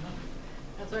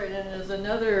 That's right, and there's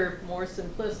another more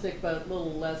simplistic but a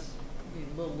little less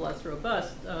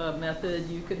robust method.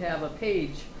 You could have a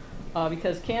page,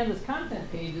 because Canvas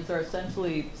content pages are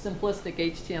essentially simplistic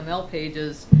HTML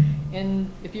pages.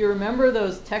 And if you remember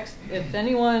those text, if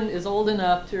anyone is old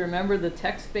enough to remember the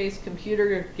text-based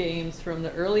computer games from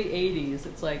the early 80s,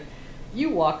 it's like, you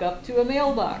walk up to a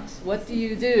mailbox. What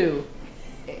do?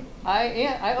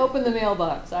 I open the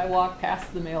mailbox. I walk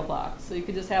past the mailbox. So you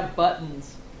could just have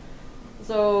buttons.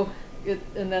 So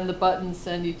and then the buttons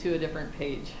send you to a different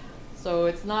page. So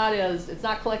it's not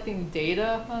collecting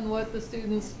data on what the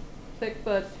students pick,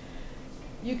 but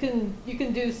you can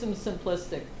do some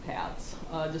simplistic paths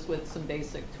just with some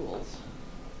basic tools.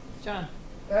 John.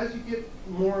 As you get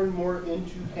more and more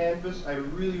into Canvas, I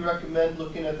really recommend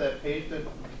looking at that page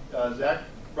that Zach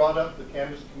brought up, the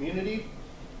Canvas community.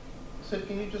 So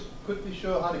can you just quickly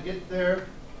show how to get there?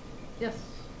 Yes.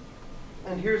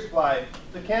 And here's why.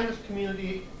 The Canvas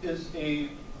community is a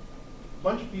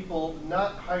bunch of people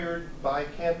not hired by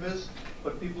Canvas,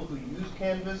 but people who use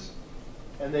Canvas,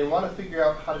 and they want to figure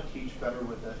out how to teach better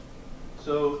with it.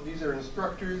 So these are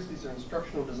instructors, these are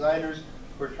instructional designers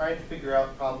who are trying to figure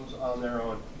out problems on their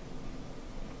own.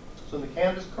 So in the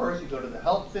Canvas course, you go to the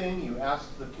help thing, you ask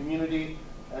the community,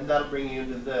 and that'll bring you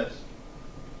into this.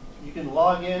 You can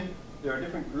log in. There are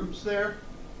different groups there.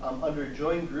 Under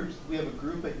Join Groups, we have a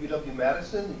group at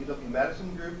UW-Madison, the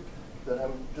UW-Madison group, that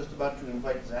I'm just about to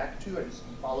invite Zach to. I just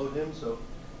followed him, so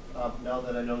now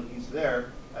that I know that he's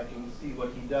there, I can see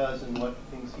what he does and what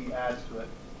things he adds to it.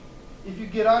 If you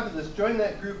get onto this, join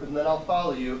that group, and then I'll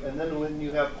follow you, and then when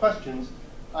you have questions,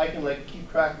 I can like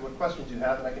keep track of what questions you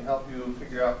have, and I can help you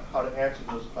figure out how to answer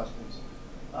those questions.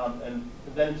 And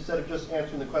then instead of just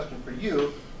answering the question for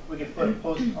you, we can put a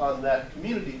post on that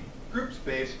community group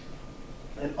space,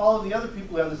 and all of the other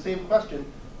people who have the same question,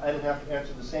 I don't have to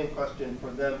answer the same question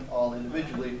for them all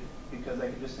individually, because I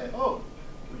can just say, oh,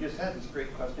 we just had this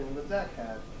great question that Zach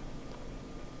had.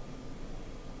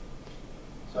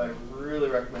 So I really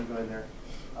recommend going there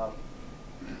as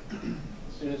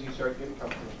soon as you start getting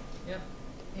comfortable. Yep.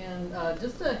 And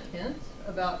just a hint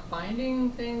about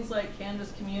finding things like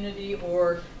Canvas Community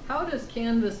or how does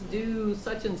Canvas do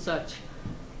such and such.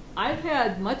 I've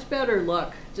had much better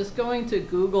luck just going to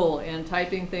Google and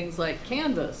typing things like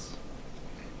Canvas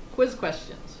quiz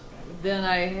questions. than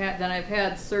I've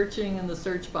had searching in the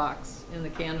search box in the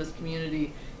Canvas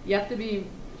community. You have to be,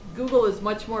 Google is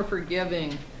much more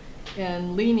forgiving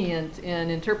and lenient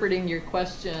in interpreting your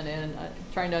question and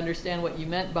trying to understand what you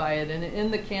meant by it. And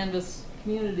in the Canvas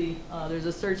community, there's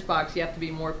a search box. You have to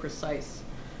be more precise.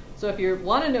 So if you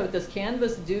want to know, does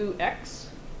Canvas do X?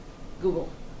 Google.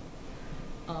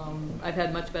 I've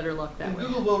had much better luck that and way.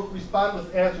 Google will respond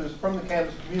with answers from the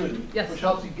Canvas community, Yes. which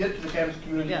helps you get to the Canvas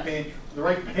community Yes. page, the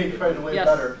right page right away Yes.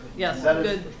 better. Yes, That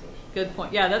is- good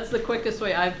point. Yeah, that's the quickest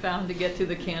way I've found to get to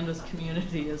the Canvas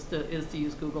community is to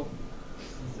use Google.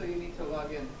 So you need to log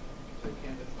in to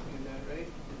Canvas to do that, right?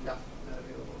 It's not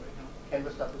available right now.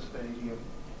 Canvas.display.edu.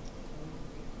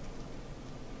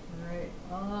 All right.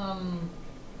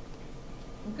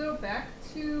 We'll go back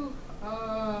to,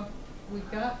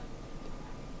 we've got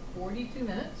 42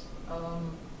 minutes.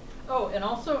 Oh, and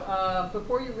also,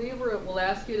 before you leave, we'll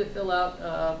ask you to fill out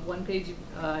a one-page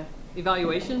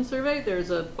evaluation survey. There's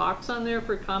a box on there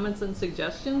for comments and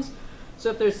suggestions. So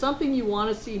if there's something you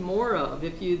want to see more of,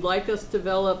 if you'd like us to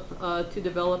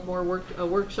develop more a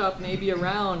workshop maybe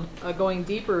around going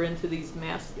deeper into these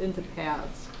into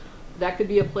paths, that could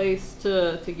be a place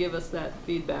to give us that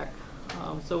feedback.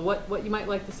 So what you might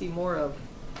like to see more of.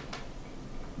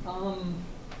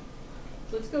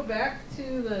 So let's go back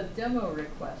to the demo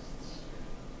requests,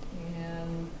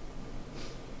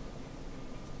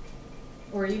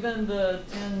 or even the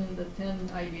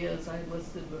 10 ideas I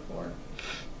listed before.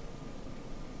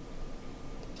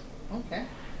 Okay.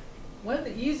 One of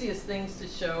the easiest things to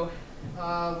show,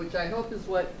 which I hope is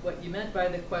what you meant by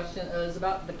the question, is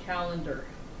about the calendar,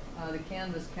 the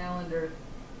Canvas calendar.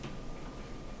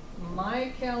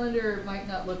 My calendar might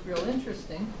not look real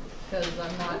interesting because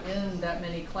I'm not in that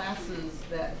many classes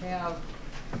that have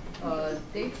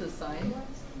dates assigned,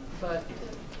 but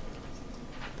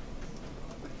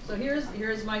so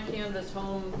here's my Canvas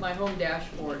my home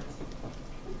dashboard,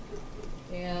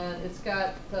 and it's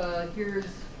got here's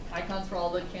icons for all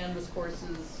the Canvas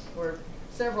courses, or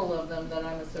several of them that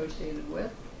I'm associated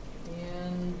with.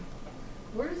 And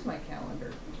where's my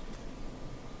calendar?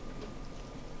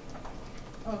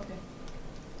 Okay.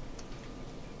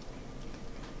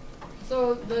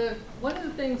 So one of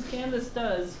the things Canvas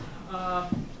does,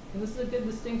 and this is a good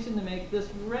distinction to make, this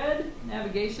red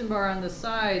navigation bar on the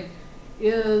side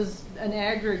is an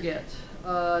aggregate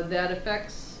that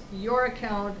affects your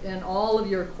account and all of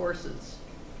your courses.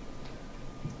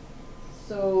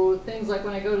 So things like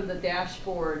when I go to the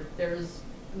dashboard, there's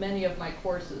many of my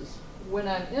courses. When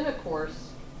I'm in a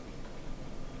course,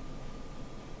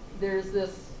 there's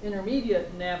this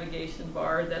intermediate navigation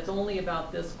bar that's only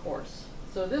about this course.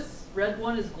 So this red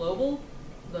one is global,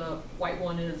 the white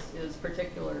one is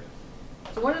particular.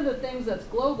 So one of the things that's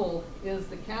global is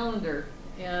the calendar,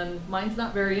 and mine's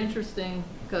not very interesting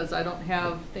because I don't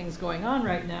have things going on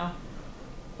right now.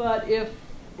 But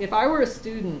if I were a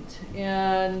student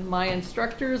and my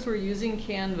instructors were using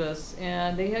Canvas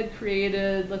and they had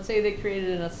created, let's say they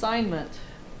created an assignment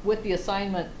with the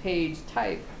assignment page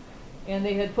type, and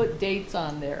they had put dates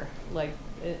on there, like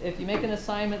if you make an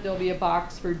assignment, there'll be a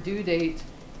box for due date,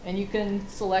 and you can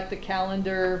select a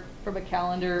calendar from a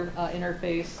calendar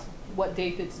interface, what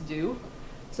date it's due.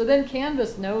 So then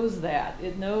Canvas knows that.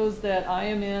 It knows that I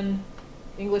am in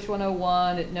English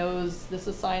 101, it knows this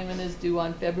assignment is due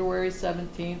on February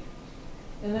 17th.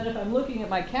 And then if I'm looking at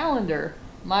my calendar,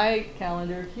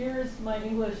 here's my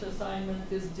English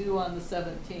assignment is due on the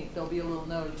 17th. There'll be a little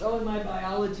notice. Oh, and my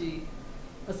biology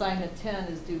assignment 10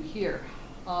 is due here.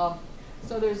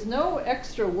 So there's no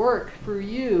extra work for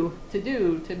you to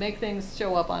do to make things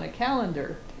show up on a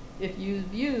calendar. If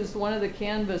you've used one of the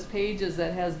Canvas pages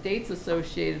that has dates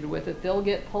associated with it, they'll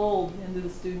get pulled into the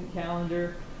student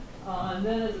calendar. And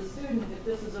then as a student, if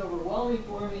this is overwhelming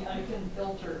for me, I can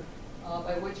filter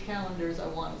by which calendars I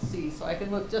want to see. So I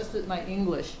can look just at my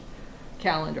English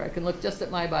calendar. I can look just at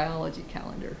my biology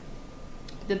calendar.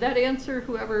 Did that answer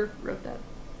whoever wrote that?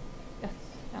 Yes.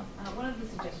 Yeah. One of the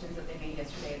suggestions that they made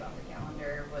yesterday about the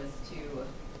calendar was to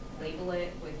label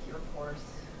it with your course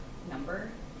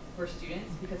number for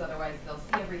students, because otherwise they'll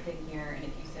see everything here, and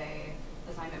if you say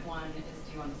assignment 1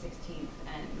 is due on the 16th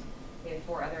and they have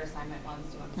 4 other assignment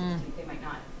ones due on the 16th, they might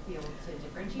not be able to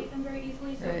differentiate them very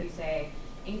easily. So if you say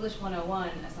English 101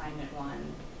 assignment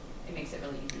 1, it makes it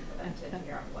really easy for them to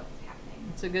figure out what's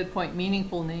happening. It's a good point.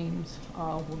 Meaningful names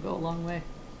will go a long way.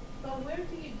 But where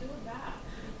do you do that?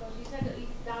 Because you said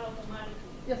it's done automatically.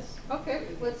 Yes. Okay.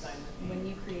 Let's. When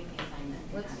you create the assignment,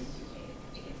 it Let's. gets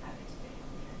added to the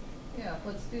calendar. Yeah.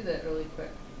 Let's do that really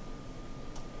quick.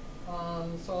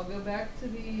 So I'll go back to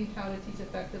the How to Teach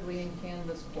Effectively in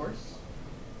Canvas course,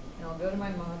 and I'll go to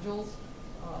my modules.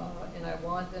 and I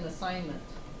want an assignment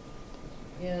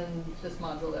in this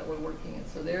module that we're working in.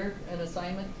 So there, an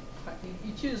assignment,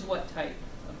 you choose what type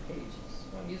of pages.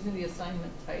 So I'm using the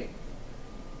assignment type.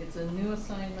 It's a new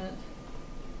assignment,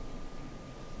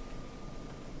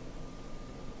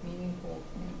 meaningful.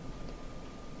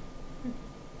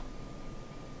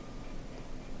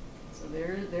 So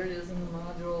there it is in the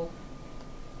module.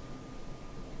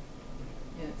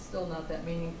 And it's still not that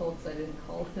meaningful because I didn't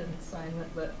call it an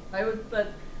assignment, but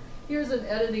here's an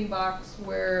editing box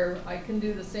where I can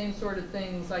do the same sort of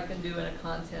things I can do in a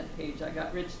content page. I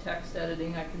got rich text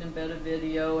editing, I can embed a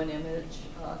video, an image,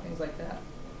 things like that.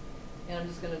 And I'm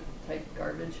just going to type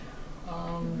garbage.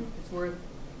 It's worth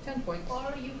 10 points.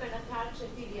 Or you can attach a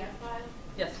PDF file.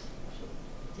 Yes.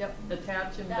 Yep,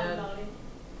 attach, embed. Download it.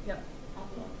 Yep.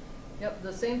 Upload. Yep,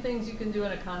 the same things you can do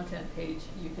in a content page,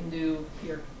 you can do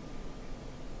here.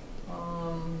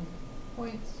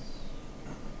 Points.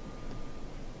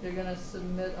 You're going to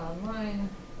submit online.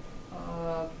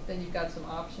 Then you've got some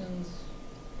options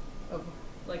of,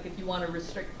 like, if you want to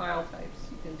restrict file types,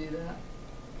 you can do that.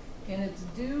 And it's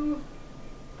due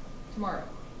tomorrow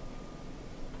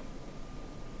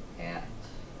at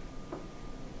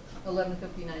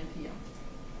 11:59 p.m.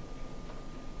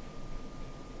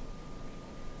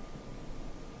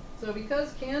 So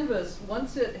because Canvas,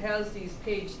 once it has these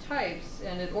page types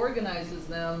and it organizes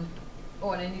them,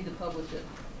 oh, and I need to publish it.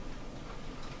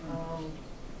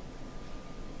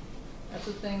 That's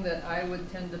a thing that I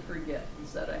would tend to forget,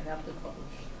 is that I have to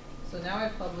publish. So now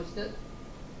I've published it.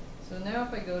 So now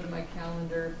if I go to my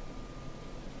calendar,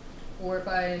 or if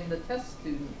I'm the test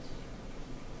student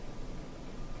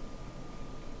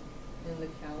in the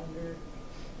calendar,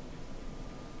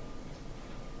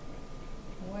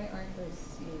 why aren't I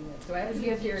seeing it? So I have to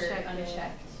Because get you're check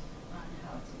unchecked on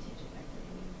how to teach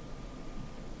effectively.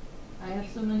 I have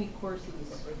so many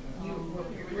courses.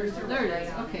 There it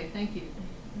is. Okay, thank you.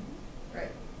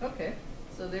 Right. Okay.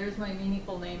 So there's my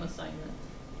meaningful name assignment.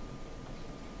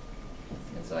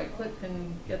 And so I click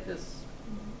and get this.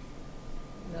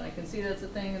 And then I can see that's a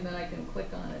thing, and then I can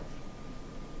click on it.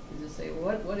 You just say,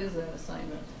 what is that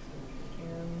assignment?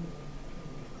 And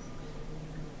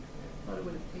I thought it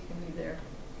would have taken me there.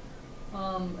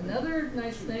 Another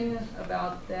nice thing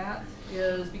about that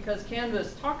is, because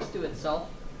Canvas talks to itself,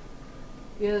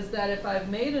 is that if I've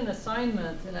made an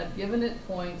assignment and I've given it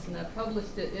points and I've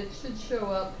published it, it should show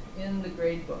up in the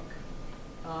grade book.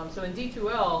 So in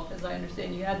D2L, as I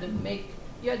understand, you had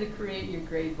to create your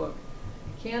grade book.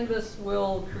 Canvas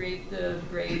will create the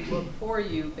grade book for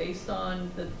you based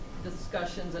on the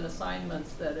discussions and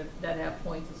assignments that have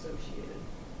points associated.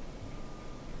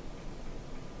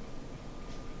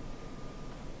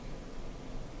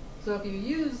 So if you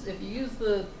use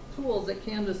the tools that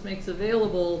Canvas makes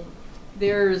available,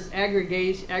 there's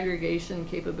aggregation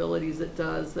capabilities it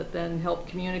does that then help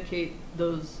communicate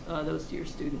those to your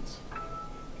students.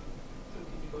 So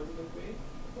can you go to the grade?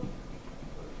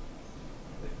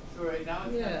 So right now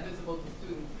it's not visible to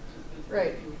students. It's just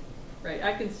Right. visible to you. Right,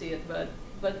 I can see it, but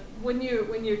when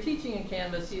you're teaching in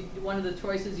Canvas, one of the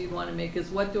choices you'd want to make is,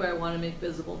 what do I want to make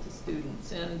visible to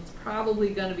students? And it's probably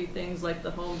going to be things like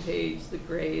the home page, the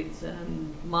grades,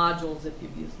 and modules if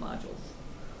you've used modules.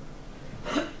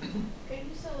 Can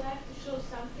you select to show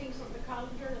some things on the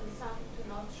calendar and some to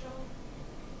not show?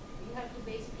 You have to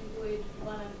basically do it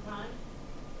one at a time?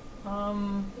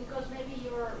 Because maybe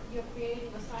you're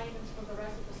creating assignments for the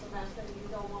rest of the semester and you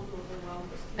don't want to overwhelm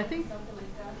the students, I think something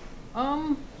like that?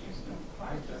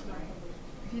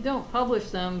 If you don't publish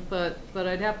them, but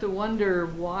I'd have to wonder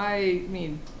why. I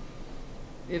mean,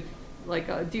 if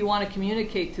do you want to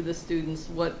communicate to the students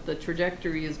what the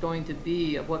trajectory is going to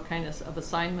be of what kind of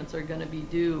assignments are going to be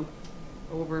due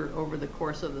over the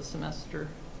course of the semester?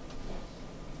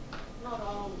 Not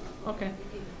all. Okay.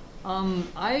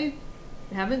 I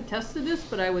haven't tested this,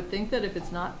 but I would think that if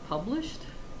it's not published,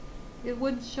 it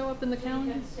would show up in the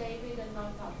calendar. You can save it and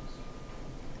not publish.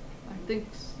 I think,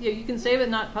 yeah, you can save it,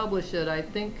 not publish it. I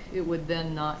think it would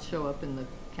then not show up in the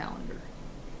calendar,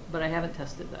 but I haven't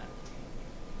tested that.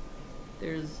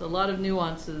 There's a lot of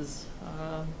nuances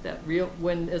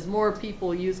as more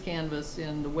people use Canvas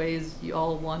in the ways you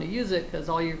all want to use it, because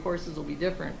all your courses will be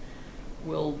different,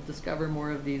 we'll discover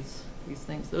more of these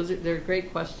things. They're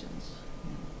great questions.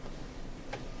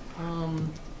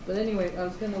 But anyway, I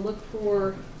was going to look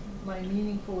for my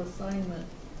meaningful assignment.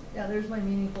 Yeah, there's my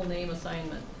meaningful name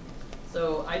assignment.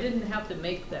 So I didn't have to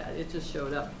make that, it just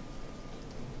showed up.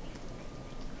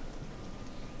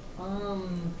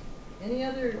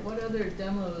 what other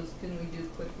demos can we do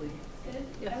quickly? Sid,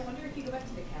 Yes. I wonder if you go back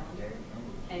to the calendar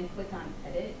and click on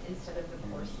edit instead of the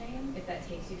course name, if that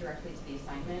takes you directly to the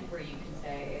assignment where you can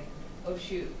say, oh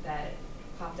shoot, that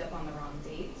popped up on the wrong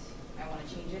date. I want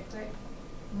to change it quick.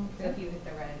 So if you hit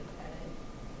the red edit.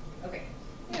 Okay.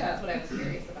 Yeah. That's what I was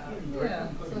curious about. Yeah,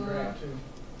 so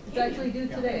it's actually due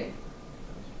today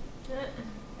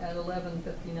at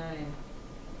 11:59.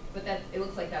 But that, it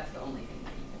looks like that's the only thing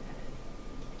that you can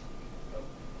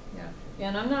edit. Yeah,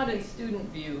 and I'm not in student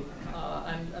view.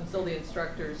 I'm still the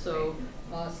instructor, so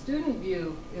student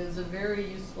view is a very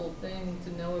useful thing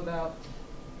to know about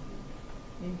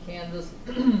in Canvas.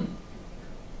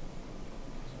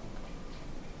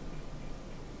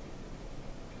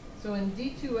 So in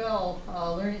D2L,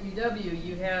 Learn at UW,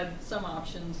 you had some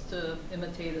options to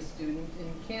imitate a student.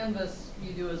 In Canvas,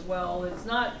 you do as well. It's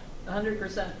not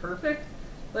 100% perfect,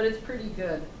 but it's pretty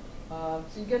good. So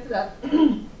you get to that,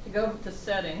 you go to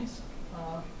settings,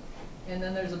 and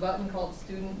then there's a button called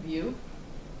Student View.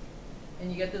 And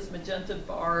you get this magenta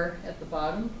bar at the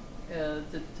bottom to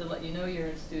let you know you're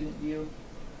in Student View.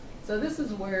 So this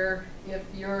is where if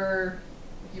you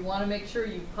want to make sure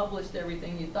you've published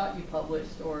everything you thought you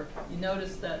published, or you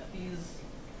notice that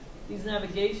these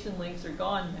navigation links are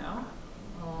gone now.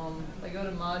 I go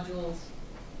to modules,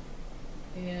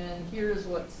 and here's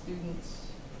what students.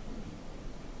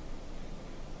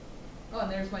 Oh, and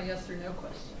there's my yes or no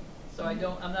question. So I'm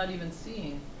not even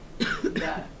seeing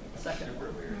that second Super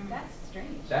one. weird. That's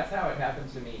strange. That's how it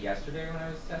happened to me yesterday when I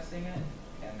was testing it,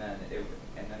 and then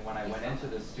when I went into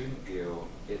the student view,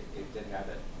 it did have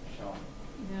it showing.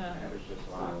 Yeah. And it was just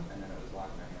locked, and then it was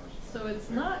locked, and it was just So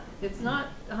it's not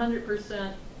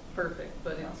 100% perfect,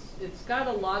 but it's got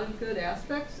a lot of good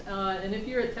aspects. And if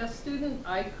you're a test student,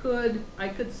 I could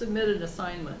submit an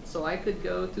assignment. So I could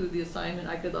go to the assignment,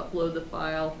 I could upload the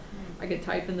file, I could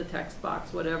type in the text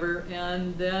box, whatever,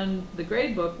 and then the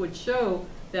grade book would show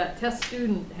that test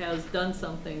student has done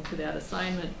something to that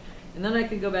assignment. And then I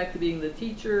could go back to being the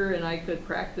teacher, and I could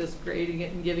practice grading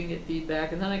it and giving it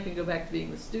feedback, and then I can go back to being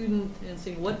the student and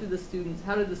seeing how did the students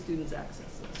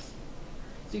access this.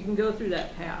 So you can go through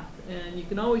that path, and you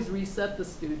can always reset the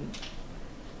student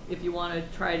if you want to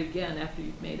try it again after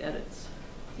you've made edits.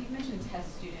 So you've mentioned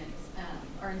test students.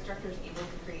 Are instructors able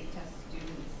to create test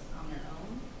students on their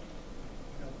own?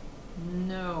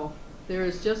 No, there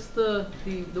is just the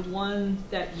one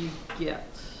that you get.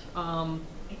 I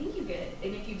think you get,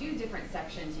 and if you do different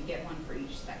sections, you get one for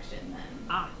each section then.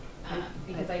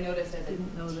 Because I noticed as a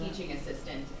teaching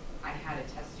assistant, I had a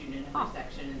test student in every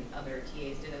section, and other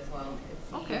TAs did as well,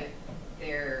 and could see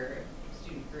their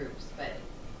student groups. But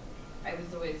I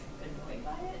was always annoyed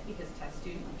by it because test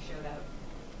student showed up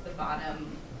the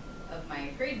bottom of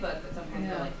my grade book, but sometimes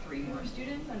there were like 3 more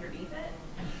students underneath it.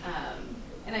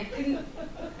 And I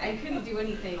couldn't do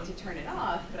anything to turn it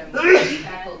off, but I'm wondering if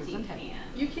faculty can.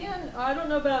 You can. I don't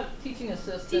know about teaching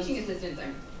assistants. Teaching assistants,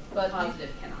 I'm positive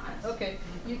cannot. Okay.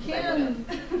 You can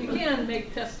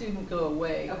make test student go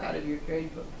away out of your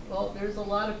grade book. Well, there's a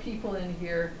lot of people in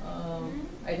here.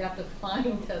 I'd have to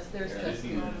find test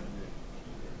student.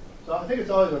 So I think it's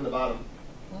always on the bottom.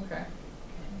 Okay.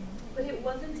 But it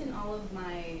wasn't in all of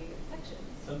my sections.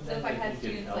 Sometimes so if I had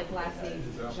students like last name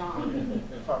John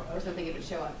or something, it would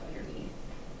show up underneath.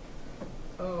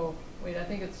 Oh, wait, I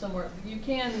think it's somewhere. You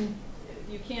can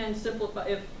simplify.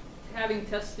 If having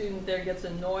test student there gets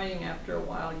annoying after a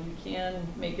while, you can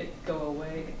make it go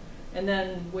away. And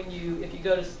then if you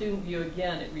go to student view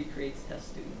again, it recreates test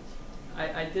students.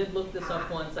 I did look this up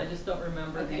once. I just don't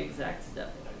remember the exact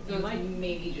step. So it's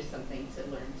maybe just something to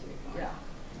learn to ignore. Yeah.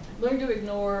 Learn to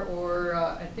ignore, or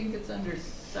I think it's under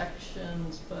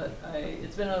sections, but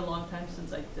it's been a long time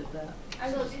since I did that.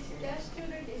 So this test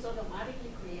student is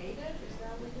automatically created? Is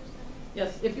that what you're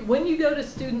saying? Yes. When you go to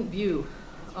student view,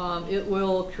 it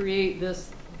will create this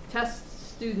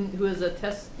test student who is a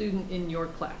test student in your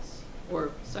class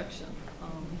or section.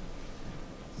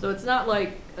 So it's not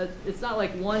like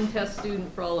one test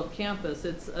student for all of campus.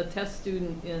 It's a test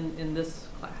student in this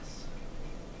class.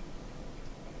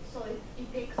 So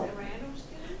it picks a random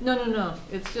student? No.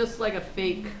 It's just like a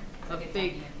fake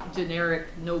generic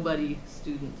nobody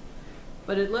student.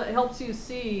 But it helps you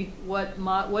see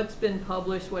what's been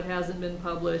published, what hasn't been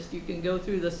published. You can go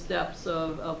through the steps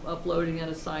of uploading an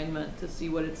assignment to see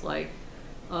what it's like,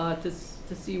 to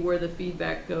see where the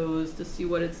feedback goes, to see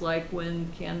what it's like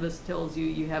when Canvas tells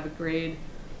you have a grade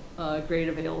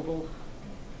available.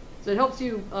 So it helps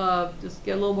you just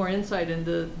get a little more insight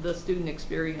into the student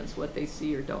experience, what they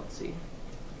see or don't see.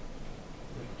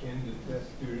 Can the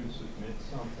test student submit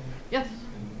something? Yes.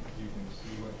 And you can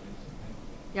see what they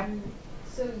submit? Yeah.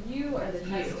 So you are the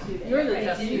test student. You're the right?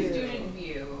 test In student. student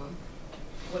view,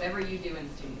 whatever you do in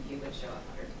student view would show up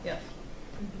under. Yes.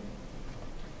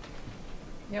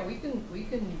 Yeah, we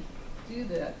can do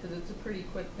that because it's a pretty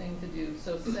quick thing to do.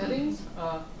 So settings,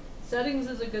 settings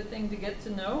is a good thing to get to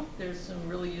know. There's some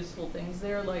really useful things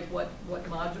there, like what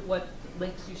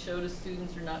links you show to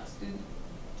students or not do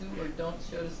or don't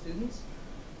show to students.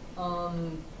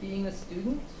 Being a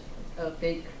student, a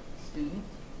fake student.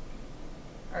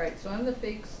 All right, so I'm the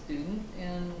fake student,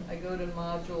 and I go to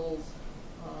modules.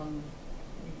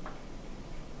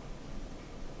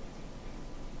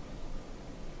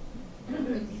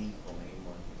 Meaningful name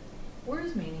one.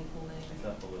 Where's meaningful name? It's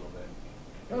up a little bit.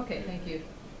 Okay, thank you.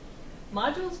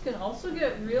 Modules can also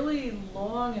get really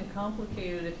long and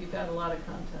complicated if you've got a lot of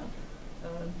content.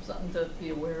 Something to be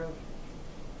aware of.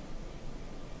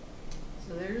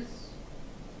 So there's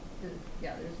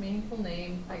meaningful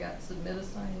name. I got submit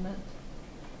assignment.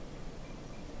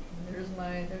 And there's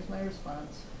my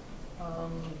response.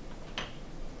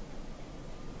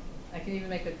 I can even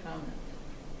make a comment.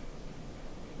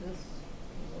 This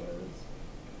was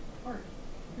hard.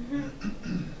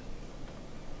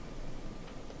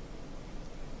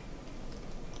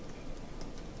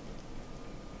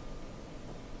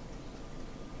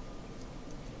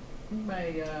 My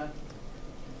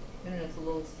internet's a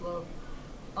little slow.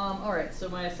 All right, so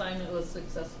my assignment was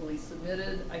successfully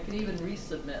submitted. I can even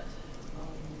resubmit.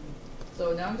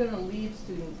 So now I'm going to leave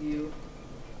student view.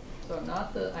 So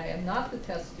I am not the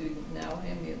test student now. I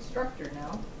am the instructor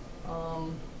now.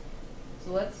 So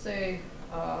let's say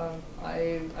I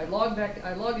log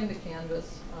into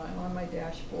Canvas. I'm on my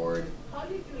dashboard. How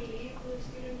did you leave the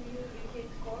student view and get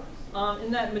scores?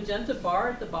 In that magenta bar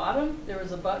at the bottom, there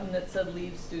was a button that said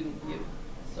Leave Student View.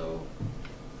 So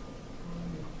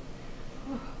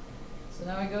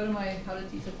now I go to my How to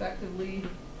Teach Effectively.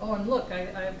 Oh, and look,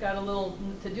 I've got a little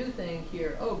to-do thing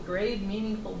here. Oh, grade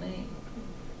meaningful name.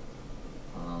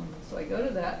 So I go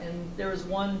to that, and there was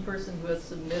one person who has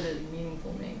submitted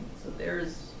meaningful name. So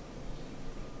there's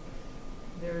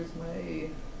their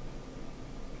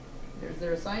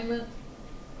assignment.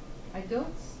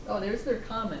 There's their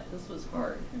comment. This was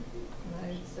hard. And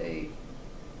I'd say,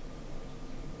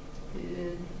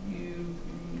 did you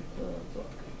read the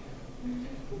book?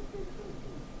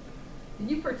 Did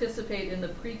you participate in the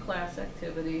pre-class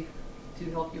activity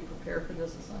to help you prepare for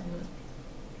this assignment?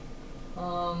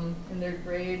 And their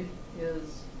grade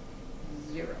is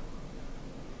 0.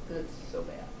 Because it's so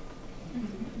bad.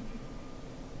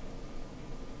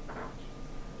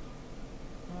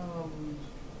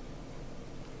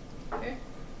 Okay,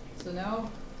 so now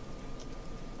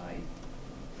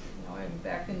I'm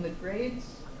back in the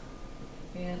grades,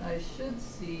 and I should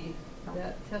see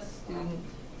that test student.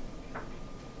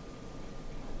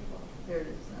 There it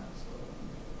is now.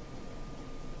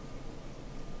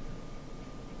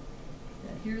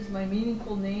 And here's my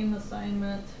meaningful name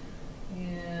assignment,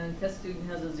 and test student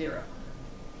has a 0.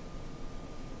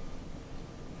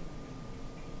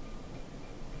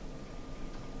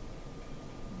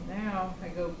 Now I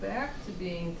go back to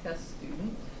being test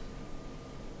student,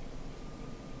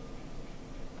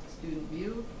 student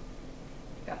view,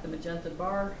 got the magenta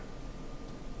bar.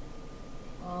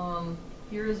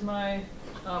 Here is my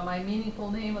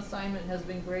meaningful name assignment has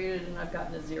been graded, and I've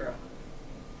gotten a 0.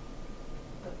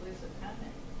 Hopefully it's a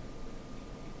comment.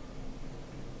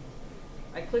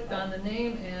 I clicked on the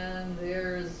name, and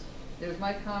there's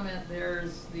my comment,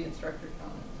 there's the instructor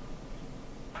comment.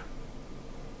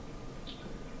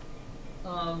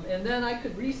 And then I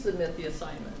could resubmit the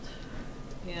assignment.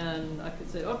 And I could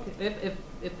say, okay,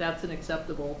 if that's an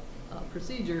acceptable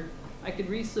procedure, I could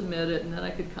resubmit it, and then I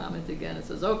could comment again. It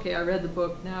says, okay, I read the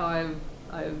book, now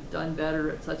I've done better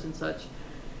at such and such.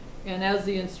 And as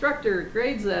the instructor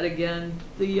grades that again,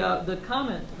 the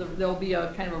comment, there'll be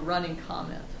a kind of a running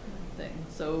comment thing.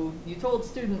 So you told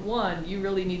student 1, you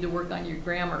really need to work on your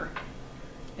grammar.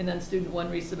 And then student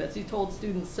 1 resubmits. You told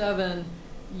student 7,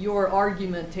 your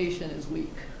argumentation is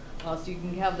weak. So you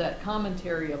can have that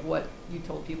commentary of what you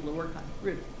told people to work on.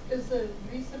 Ruth. Does the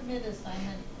resubmit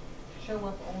assignment show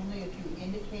up only if you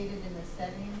indicate it in the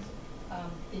settings?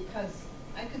 Because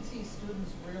I could see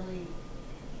students really,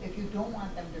 if you don't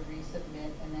want them to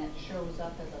resubmit and that shows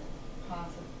up as a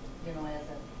possible, as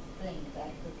a thing,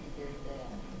 that could be very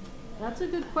bad. That's a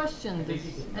good question. I think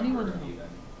you Does can anyone number know? even.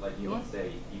 Like you What? can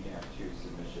say you can have 2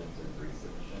 submissions and 3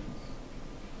 submissions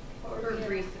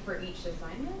For each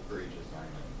assignment? for each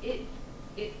assignment.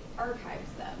 It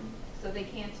archives them, so they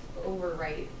can't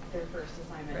overwrite their first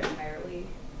assignment Right. entirely.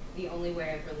 The only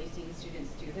way I've really seen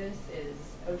students do this is,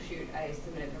 oh shoot, I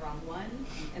submitted the wrong one,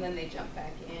 and then they jump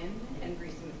back in and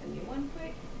resubmit the new one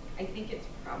quick. I think it's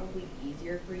probably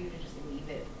easier for you to just leave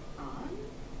it on,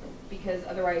 because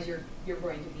otherwise you're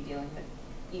going to be dealing with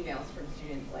emails from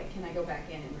students like, can I go back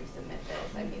in and resubmit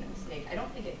this? I made a mistake. I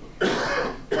don't think it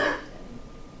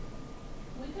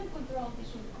We can control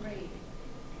this with grade.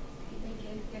 They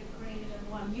can get graded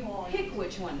at one You point. pick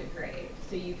which one to grade,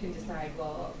 so you can decide,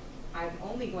 well, I'm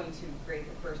only going to grade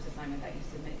the first assignment that you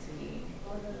submit to me,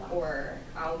 Or the last. or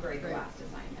I'll grade the Right. last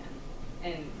assignment.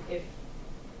 And if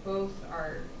both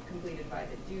are completed by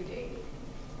the due date,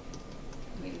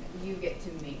 I mean, you get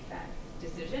to make that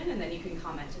decision, and then you can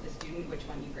comment to the student which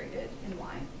one you graded and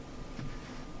why.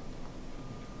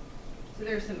 So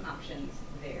there's some options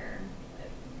there.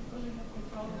 Because you have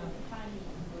control over the timing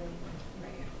of the grade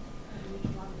Right. and which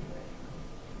one to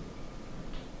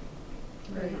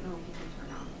grade. I don't know if you can turn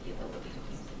on the ability to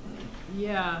resubmit.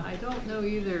 Yeah, I don't know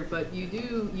either, but you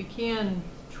can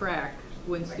track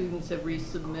when Right. students have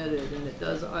resubmitted, and it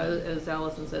does, as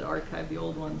Allison said, archive the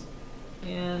old ones.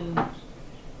 And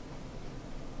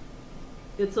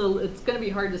it's gonna be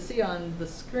hard to see on the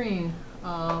screen,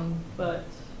 but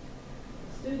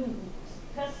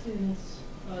test students'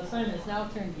 assignment is now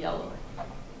turned yellow.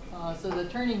 So the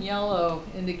turning yellow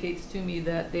indicates to me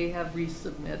that they have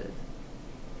resubmitted.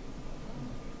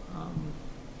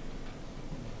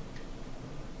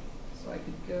 So I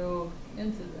could go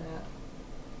into that.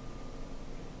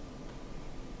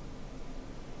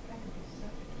 That could be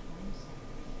such a time suck.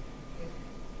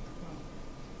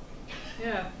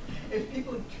 Yeah. If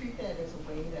people treat that as a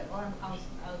way that, oh, I'll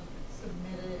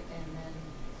submit it and then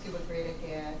see what grade I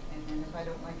get, and then if I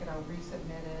don't like it, I'll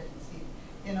resubmit it and see,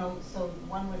 you know, so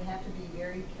one would have to be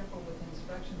very careful with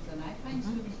instructions, and I find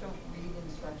students don't read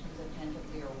instructions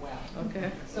attentively or well.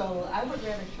 Okay. So I would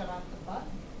rather shut off the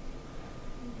button.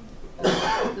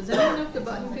 Does anyone know if the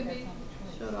button Sounds could like be that's on the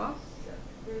choice. shut off?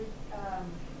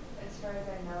 As far as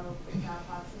I know, it's not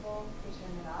possible to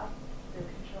turn it off. The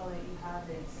control that you have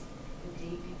is the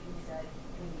date you can set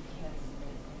when you can't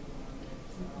submit any longer.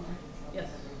 So until Yes.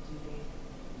 whatever due date,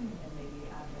 and maybe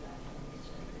after that, you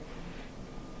start grading.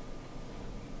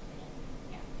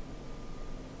 Yeah.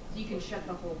 So you can shut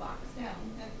the whole box Yeah, down.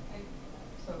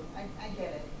 so I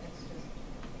get it, it's just,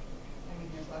 I mean,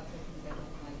 there's lots of things I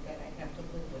don't like that I have to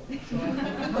live with, so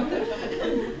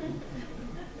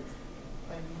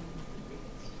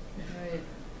Right.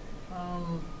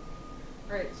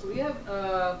 All right, so we have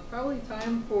probably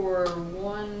time for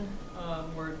one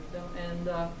more, and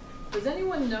does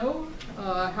anyone know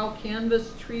how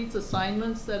Canvas treats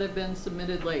assignments that have been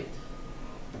submitted late?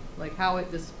 Like how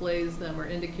it displays them or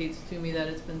indicates to me that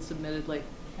it's been submitted late?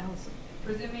 Allison?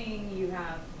 Presuming you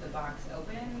have the box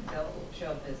open, they'll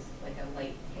show up as like a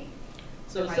light pink.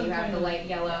 So So how you have sometime- the light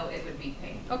yellow, it would be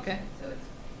pink. Okay. So it's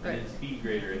Right. And in speed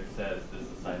grader, it says this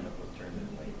assignment was turned in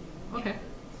late. Okay.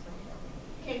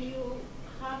 Can you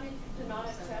have it to not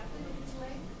accept it if it's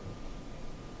late?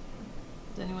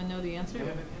 Does anyone know the answer?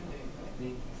 I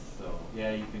think so.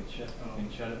 Yeah, you can shut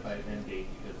it by end date,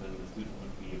 because then the student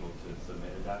wouldn't be able to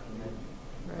submit a document.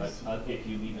 Right. But if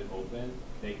you leave it open,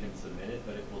 they can submit it,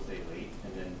 but it will say late,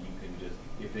 and then you can just,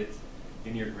 if it's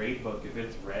in your grade book, if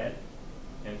it's red,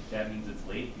 and that means it's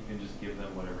late, you can just give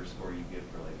them whatever score you give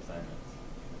for late assignments.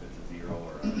 If it's a 0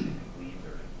 or a incomplete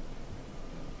or.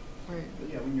 Right. But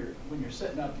yeah, when you're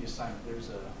setting up the assignment, there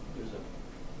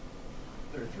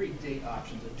are 3 date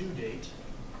options: a due date,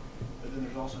 but then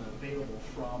there's also an available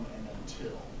from and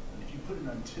until. And if you put an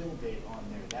until date on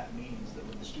there, that means that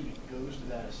when the student goes to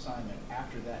that assignment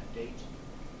after that date,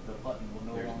 the button will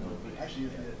no There's longer no be. button. Actually,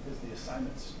 is the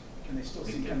assignments, can they still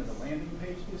see kind of the landing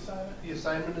page of the assignment? The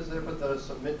assignment is there, but the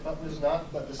submit button is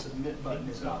not. But the submit button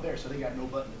is not there, so they got no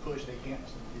button to push. They can't.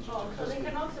 It's just Oh, so they physically-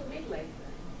 cannot submit late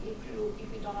then,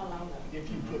 if you don't allow them. If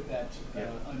you put that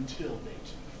Yeah. until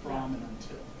date, from and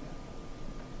until.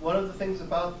 One of the things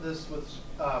about this with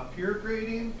peer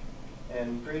grading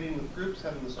and grading with groups,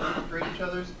 having the students grade each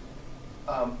other's,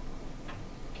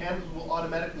 Canvas will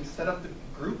automatically set up the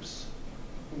groups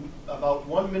about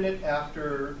 1 minute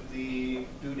after the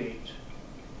due date.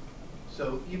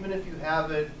 So even if you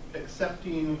have it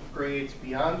accepting grades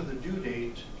beyond the due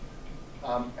date,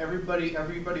 everybody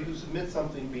who submits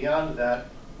something beyond that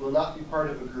will not be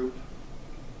part of a group,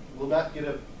 will not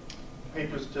get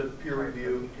papers to peer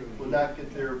review, will not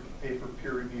get their paper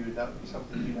peer reviewed. That would be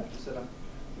something you'd have to set up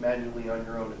manually on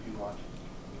your own if you want.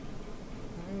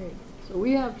 All right, so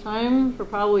we have time for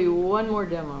probably one more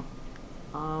demo.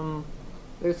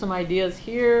 There's some ideas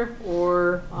here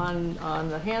or on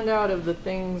the handout of the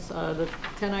things, the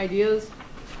 10 ideas.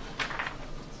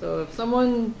 So if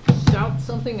someone shouts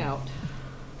something out.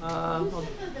 You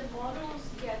said that the models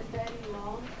get very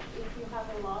long if you have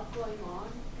a lot going on.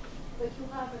 But you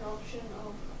have an option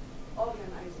of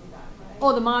organizing that, right?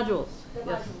 Oh, the modules. The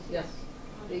Yes, modules, yes.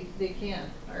 They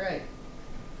can. All right.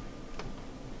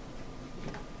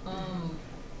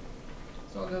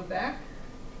 So I'll go back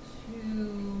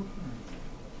to,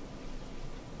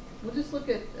 we'll just look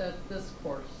at this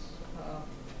course.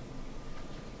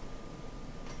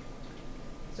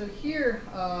 So here,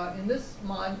 in this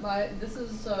this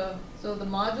is, so the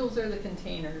modules are the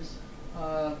containers,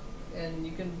 and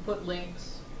you can put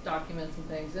links, documents and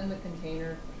things in the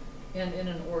container and in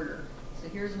an order. So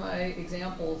here's my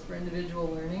examples for individual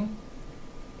learning,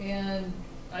 and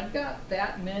I've got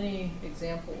that many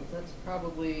examples. That's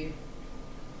probably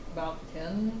about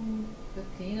 10,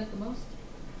 15 at the most.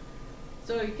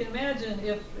 So you can imagine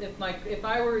if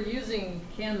I were using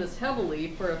Canvas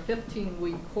heavily for a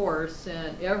 15-week course,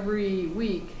 and every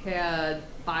week had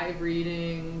 5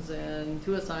 readings and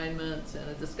 2 assignments and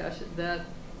a discussion,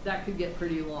 that could get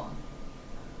pretty long.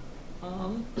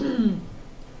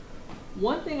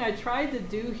 One thing I tried to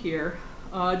do here,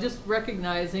 just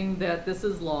recognizing that this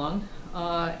is long,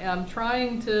 I'm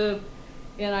trying to,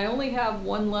 and I only have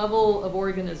one level of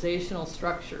organizational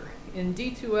structure. In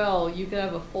D2L, you can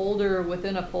have a folder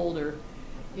within a folder.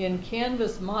 In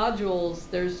Canvas modules,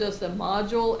 there's just a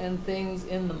module and things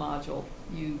in the module.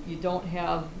 You don't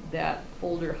have that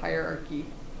folder hierarchy.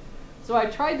 So I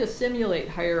tried to simulate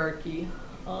hierarchy.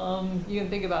 You can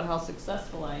think about how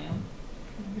successful I am.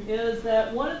 Is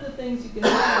that one of the things you can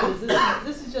have is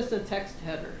this is just a text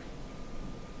header.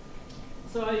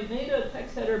 So I made a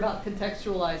text header about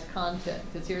contextualized content,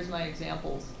 because here's my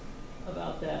examples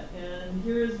about that. And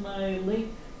here's my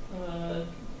link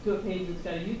to a page that's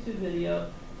got a YouTube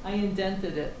video. I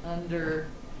indented it under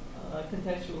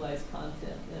contextualized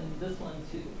content, and this one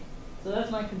too. So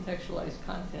that's my contextualized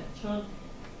content chunk.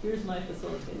 Here's my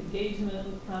facilitated engagement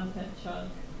with content chunk.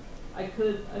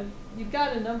 You've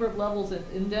got a number of levels of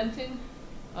indenting,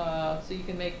 so you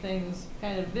can make things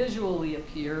kind of visually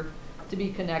appear to be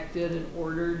connected and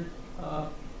ordered,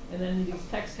 and then these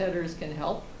text headers can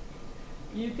help.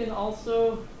 You can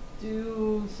also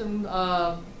do some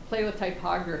play with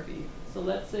typography. So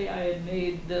let's say I had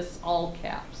made this all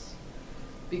caps,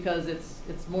 because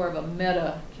it's more of a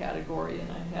meta category, and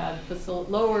I had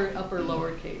upper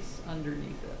lowercase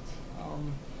underneath it.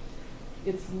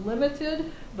 It's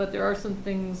limited, but there are some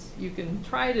things you can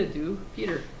try to do.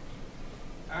 Peter?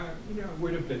 You know, it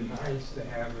would have been nice to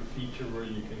have a feature where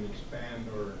you can expand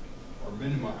or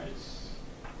minimize.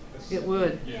 It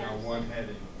would. You know, one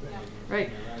heading thing. Right.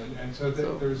 You know, and so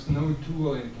there's no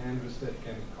tool in Canvas that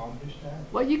can accomplish that.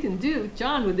 What you can do,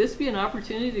 John, would this be an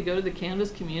opportunity to go to the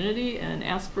Canvas community and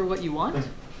ask for what you want?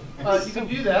 You can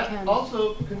do that.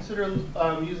 Also consider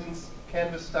using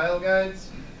Canvas style guides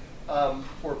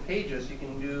for pages. You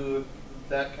can do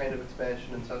that kind of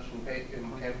expansion and such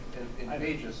in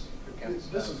pages. For Canvas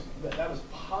that was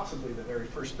possibly the very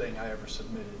first thing I ever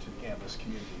submitted to the Canvas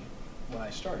community when I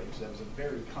started, because that was a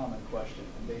very common question.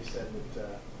 And they said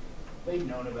that they'd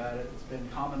known about it, it's been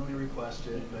commonly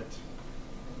requested, but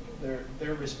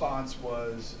their response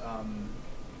was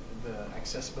the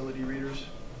accessibility readers.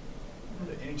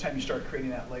 Anytime you start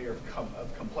creating that layer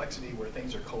of complexity where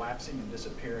things are collapsing and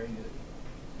disappearing,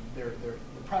 the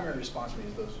primary response to me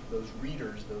is those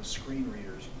readers, those screen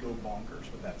readers, go bonkers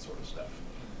with that sort of stuff,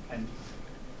 and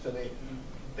so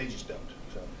they just don't.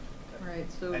 So right.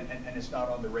 So and it's not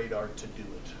on the radar to do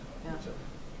it. Yeah. So,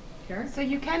 Karen? So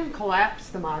you can collapse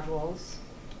the modules.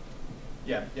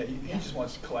 yeah. He just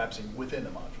wants collapsing within the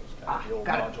modules, kind of the old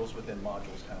modules within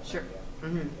modules, kind of Sure. thing. Yeah.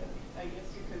 Mm-hmm. I guess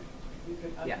you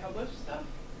could unpublish stuff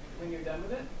when you're done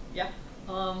with it. Yeah.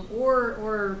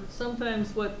 Or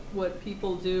sometimes what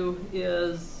people do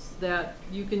is that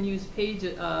you can use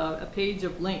a page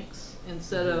of links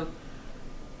instead of,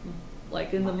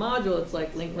 like in the module, it's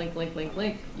like link, link, link, link,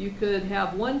 link. You could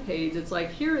have one page, it's like,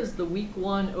 here is the week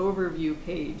 1 overview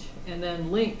page, and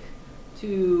then link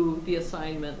to the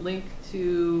assignment, link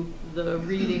to the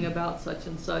reading about such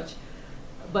and such,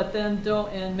 but then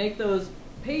and make those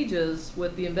pages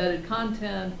with the embedded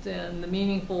content and the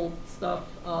meaningful stuff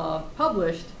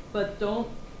published, but don't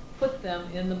put them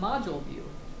in the module view.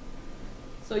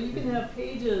 So you can have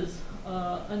pages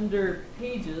under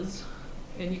pages,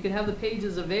 and you can have the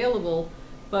pages available,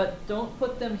 but don't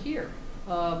put them here.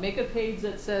 Make a page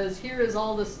that says, here is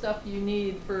all the stuff you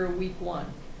need for week 1.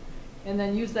 And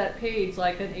then use that page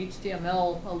like an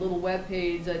HTML, a little web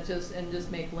page that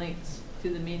just make links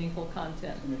to the meaningful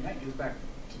content. I mean, that goes back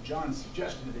to John's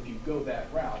suggestion that if you go that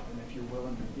route, and if you're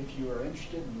willing, if you are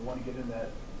interested and you want to get into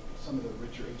some of the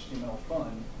richer HTML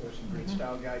fun, there's some great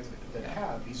style guides that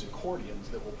have these accordions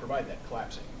that will provide that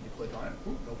collapsing. You click on it,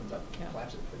 whoop, it opens up, Yeah.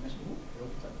 collapse it, click this, whoop, it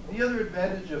opens up. The other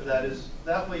advantage of that is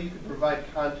that way you could provide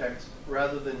context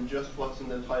rather than just what's in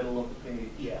the title of the page.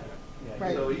 Yeah.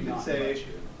 Right. So you could Not say, much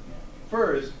here. Yeah.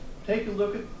 first, take a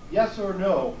look at yes or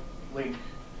no link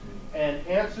and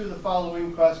answer the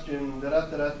following question,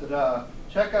 da-da-da-da-da-da.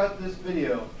 Check out this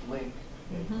video link.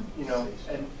 You know,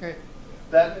 and Great.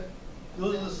 that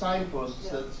those are the signposts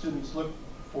that students look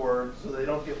for so they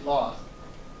don't get lost.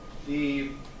 The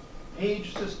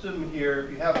page system here,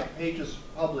 if you have pages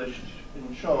published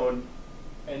and shown,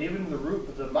 and even the root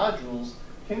of the modules,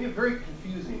 can get very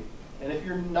confusing. And if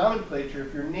your nomenclature,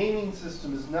 if your naming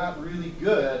system is not really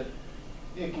good,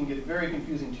 it can get very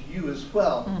confusing to you as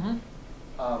well.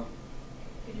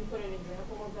 Could you put an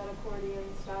example of that accordion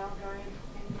style guide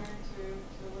in here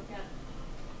to look at?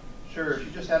 Sure,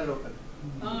 she just had it open.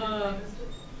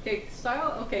 Okay,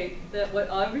 style. Okay, that what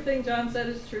everything John said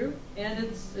is true, and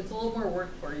it's a little more work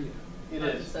for you. It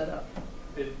to is. set up.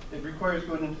 It requires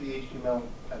going into the HTML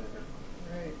editor.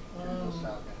 Right. Here's those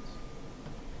style guides.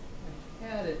 I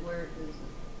had it. Where is it?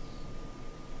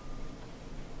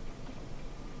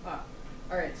 Ah.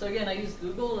 All right. So again, I used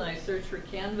Google and I searched for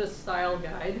Canvas style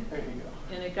guide. There you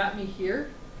go. And it got me here.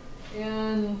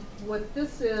 And what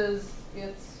this is,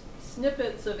 it's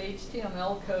snippets of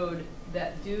HTML code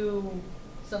that do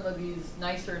some of these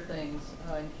nicer things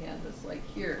in Canvas, like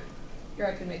here. Here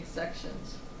I can make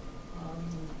sections.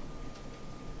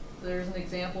 There's an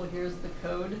example. Here's the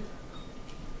code.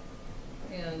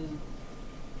 And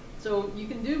so you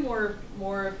can do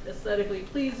more aesthetically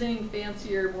pleasing,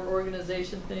 fancier, more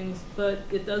organization things, but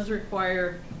it does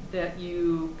require that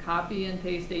you copy and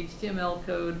paste HTML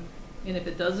code, and if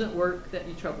it doesn't work, that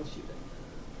you troubleshoot it.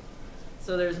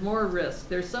 So there's more risk.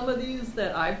 There's some of these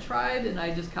that I've tried, and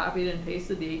I just copied and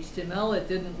pasted the HTML. It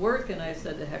didn't work, and I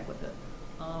said to heck with it.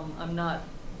 I'm not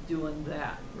doing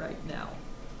that right now.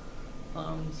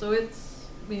 So it's,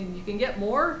 I mean, you can get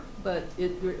more, but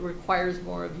it requires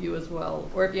more of you as well.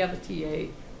 Or if you have a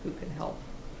TA who can help.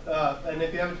 And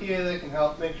if you have a TA that can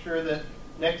help, make sure that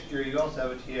next year you also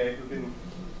have a TA who can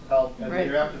help. And the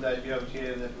year after that, you have a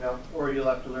TA that can help, or you'll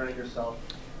have to learn it yourself.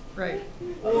 Right.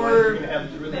 Otherwise, you're going to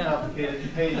have really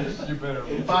complicated pages.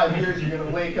 In 5 years, you're going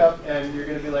to wake up and you're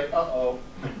going to be like, uh-oh,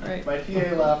 my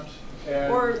TA left. And I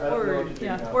don't know what to do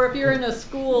now. Or if you're in a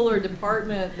school or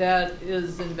department that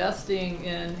is investing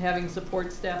in having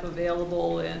support staff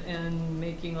available and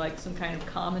making like some kind of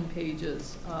common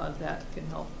pages, that can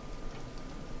help.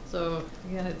 So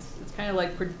again, it's kind of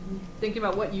like thinking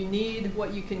about what you need,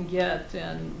 what you can get,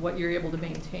 and what you're able to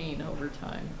maintain over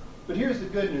time. But here's the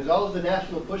good news. All of the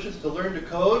national pushes to learn to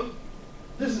code,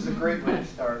 this is a great way to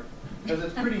start because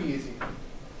it's pretty easy.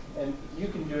 And you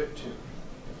can do it too.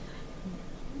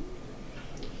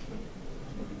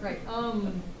 Right.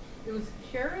 It was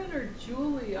Karen or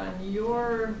Julie on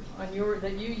your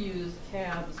that you used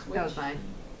tabs. Which, That was mine.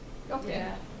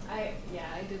 Okay. Yeah,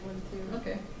 I did one too.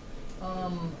 Okay.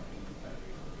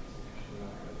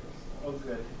 Oh,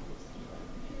 good.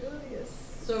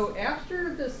 So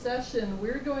after this session,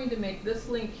 we're going to make this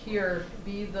link here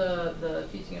be the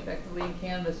Teaching Effectively in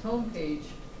Canvas homepage.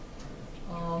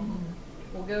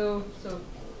 We'll go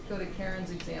to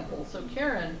Karen's example. So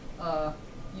Karen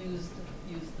used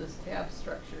this tab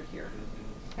structure here.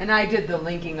 And I did the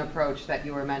linking approach that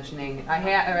you were mentioning. I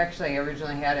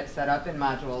originally had it set up in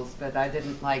modules, but I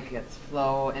didn't like its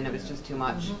flow, and it was just too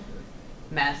much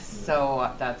mess.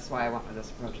 So that's why I went with this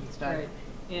approach instead. Right.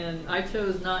 And I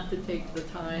chose not to take the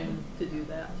time to do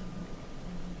that.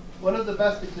 One of the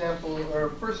best examples, or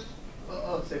first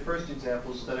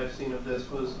examples that I've seen of this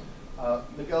was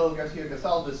Miguel Garcia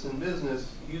Gasalvis in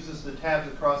business uses the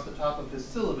tabs across the top of his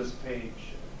syllabus page.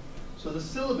 So the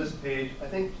syllabus page, I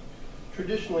think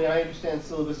traditionally I understand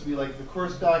syllabus to be like the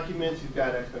course documents, you've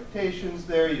got expectations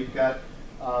there, you've got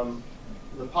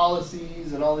the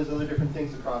policies and all these other different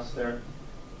things across there.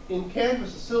 In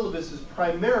Canvas, the syllabus is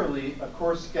primarily a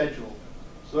course schedule.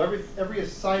 So every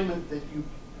assignment that you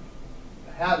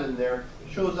have in there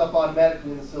shows up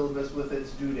automatically in the syllabus with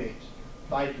its due date,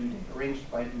 by due date,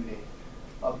 arranged by due date.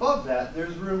 Above that,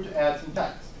 there's room to add some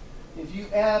text. If you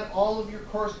add all of your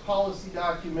course policy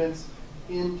documents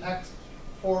in text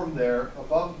form there,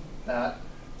 above that,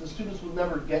 the students will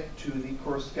never get to the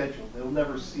course schedule. They will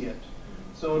never see it.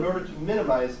 So in order to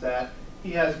minimize that,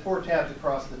 he has 4 tabs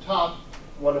across the top.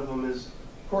 One of them is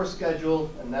course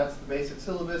schedule, and that's the basic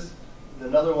syllabus.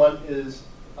 Another one is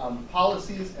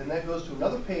policies, and that goes to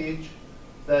another page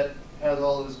that has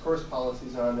all of his course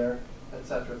policies on there, et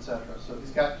cetera, et cetera. So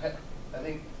he's got, I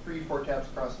think, 3 or 4 tabs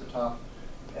across the top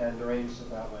and arranged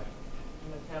it that way.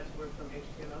 And the tabs were from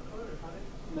HTML code or how did?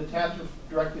 And the tabs are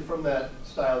directly from that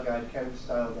style guide, Canvas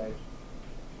style guide.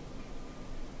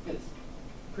 It's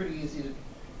pretty easy to,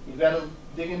 you've got to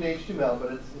dig into HTML,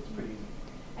 but it's pretty easy.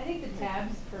 I think the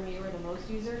tabs for me were the most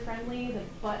user friendly. The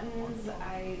buttons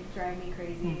drive me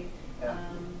crazy. Yeah.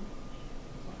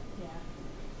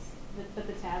 But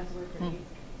the tabs were pretty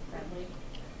friendly.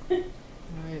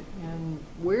 Right, and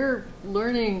we're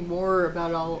learning more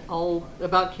about all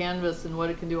about Canvas and what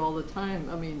it can do all the time.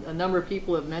 I mean, a number of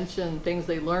people have mentioned things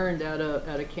they learned at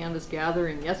a Canvas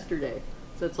gathering yesterday.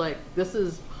 So it's like, this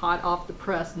is hot off the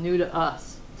press, new to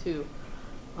us too.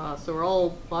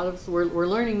 So we're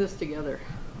learning this together.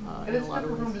 And it's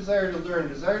different from Desire to Learn.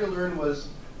 Desire to Learn was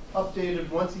updated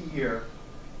once a year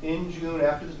in June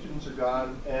after the students are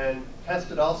gone and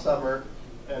tested all summer,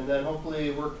 and then hopefully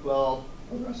it worked well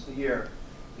for the rest of the year.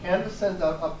 Canvas sends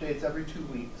out updates every 2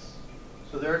 weeks.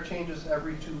 So there are changes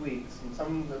every 2 weeks, and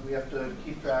some that we have to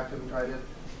keep track of and try to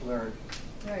learn.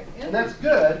 Right. And that's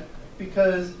good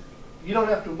because you don't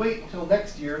have to wait until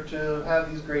next year to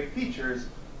have these great features.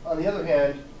 On the other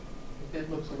hand, it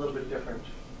looks a little bit different.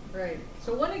 Right.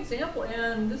 So one example,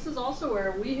 and this is also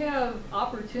where we have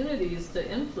opportunities to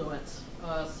influence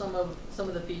some of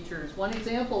the features. One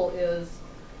example is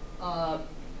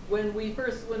when we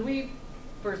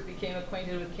first became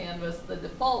acquainted with Canvas, the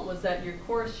default was that your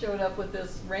course showed up with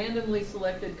this randomly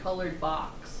selected colored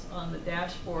box on the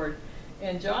dashboard.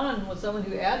 And John was someone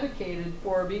who advocated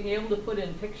for being able to put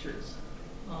in pictures.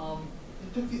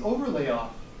 It took the overlay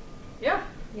off. Yeah.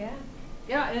 Yeah.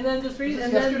 Yeah, and then just read. Was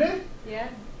this yesterday? Yeah.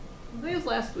 I think it was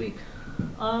last week.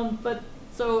 But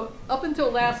so up until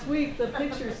last week, the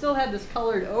picture still had this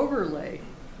colored overlay,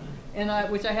 and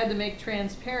which I had to make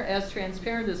as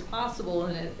transparent as possible,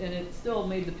 and it still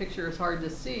made the picture as hard to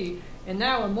see. And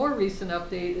now a more recent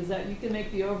update is that you can make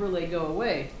the overlay go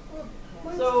away.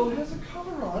 Mine So still has a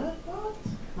color on it. What?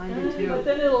 Mine do too. But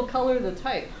then it'll color the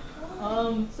type.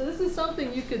 So this is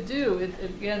something you could do.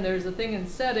 Again, there's a thing in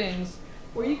settings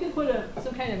where you can put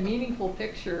some kind of meaningful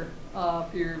picture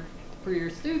for your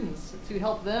students to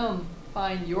help them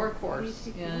find your course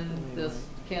in this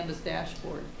Canvas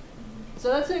dashboard. So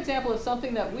that's an example of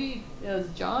something that we, as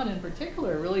John in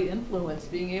particular, really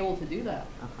influenced being able to do that.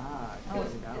 So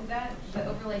is that the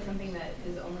overlay something that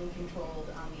is only controlled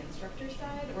on the instructor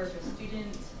side, or if a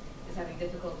student is having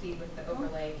difficulty with the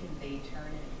overlay, can they turn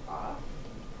it off?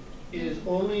 It is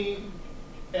only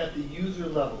at the user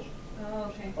level. Oh,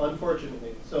 okay.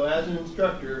 Unfortunately. So as an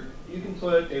instructor, you can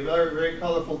put a very, very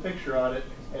colorful picture on it,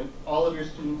 and all of your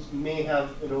students may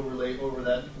have an overlay over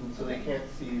that, and so they can't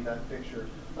see that picture.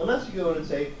 Unless you go in and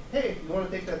say, hey, you want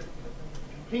to take that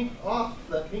pink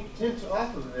tint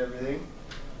off of everything,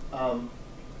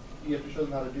 you have to show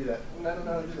them how to do that. And I don't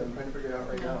know how to do that. I'm trying to figure it out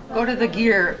right now. Go to the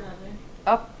gear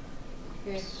up.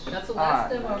 Okay, that's the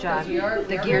last demo. John, we are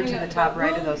the gear to the top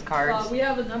right of those cards. We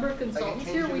have a number of consultants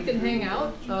here. We can hang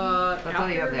out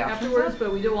afterwards,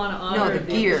 but we do want to honor No, the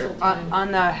gear initial time.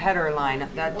 on the header line,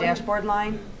 that dashboard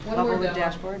line, level of the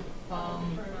dashboard.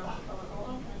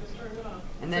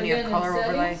 And then you have color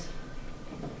overlay.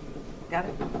 Got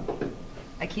it?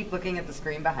 I keep looking at the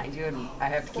screen behind you, and I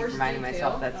have to keep reminding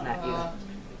myself that's not you.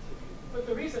 But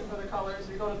the reason for the color is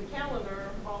you go to the calendar,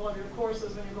 all of your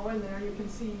courses, and you go in there, you can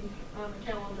see on the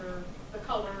calendar the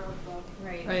color of the...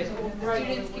 Right. Right. So the Right.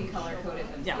 students can color code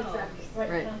it themselves. Yeah.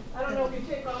 Exactly. Right. I don't know if you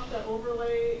take off that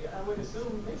overlay, I would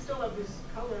assume they still have this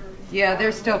color. Yeah,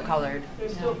 they're still colored. They're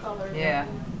still colored. Yeah.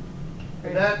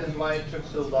 And that is why it took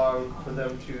so long for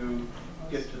them to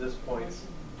get to this point.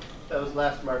 That was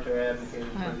last March I advocated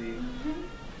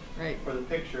for the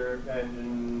picture, and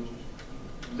in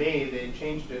May they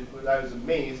changed it, but I was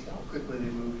amazed how quickly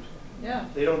they moved. Yeah.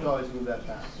 They don't always move that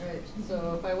fast. Right.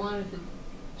 So if I wanted to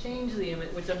change the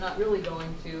image, which I'm not really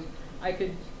going to, I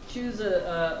could choose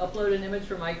upload an image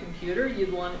from my computer.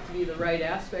 You'd want it to be the right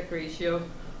aspect ratio,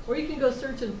 or you can go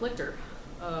search in Flickr,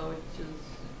 which is.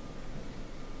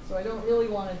 So I don't really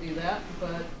want to do that,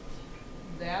 but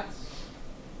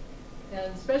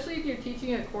and especially if you're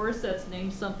teaching a course that's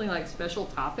named something like special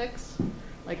topics,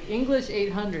 like English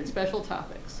 800 special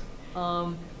topics.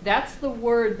 That's the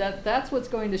word that's what's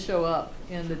going to show up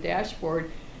in the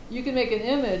dashboard. You can make an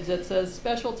image that says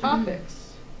special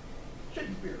topics.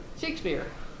 Shakespeare. Shakespeare.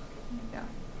 Yeah.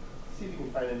 See if you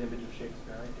can find an image of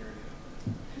Shakespeare. I dare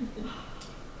you.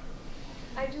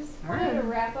 I just wanted to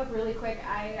wrap up really quick.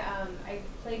 I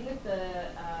played with the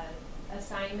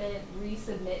assignment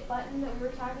resubmit button that we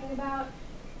were talking about.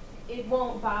 It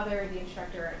won't bother the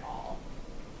instructor at all.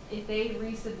 If they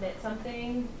resubmit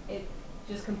something, it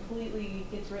just completely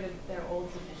gets rid of their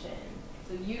old submission.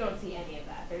 So you don't see any of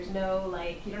that. There's no,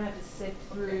 like, you don't have to sift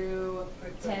through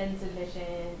 10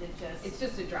 submissions. It's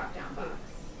just a drop-down box,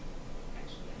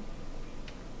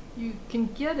 actually. You can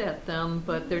get at them,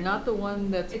 but they're not the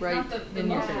one that's It's right not the in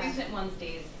your most face. recent one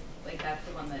stays, like, that's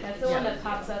the one that. That's the one that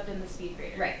pops up in the speed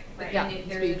grader. Right, but Yeah, then there's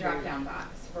speed a grader. drop-down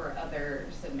box for other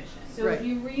submissions. So Right. if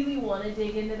you really want to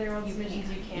dig into their own You submissions,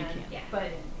 can. you can, You can. Yeah.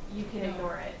 but you can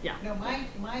ignore it. Yeah. No,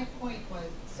 my point was,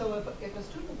 so if a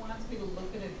student wants me to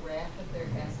look at a draft of their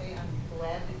essay, I'm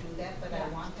glad to do that, but I Yeah.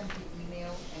 want them to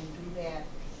email and do that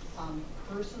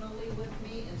personally with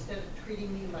me instead of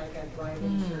treating me like a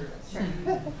drive-in service.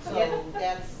 Sure. So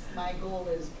that's, my goal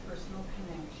is personal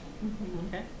connection.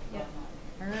 Okay. Yep.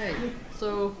 All right.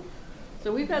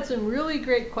 So we've had some really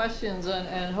great questions,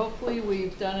 and hopefully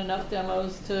we've done enough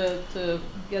demos to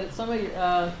get at some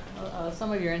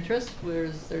of your interest.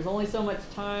 There's only so much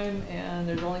time, and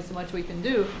there's only so much we can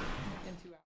do.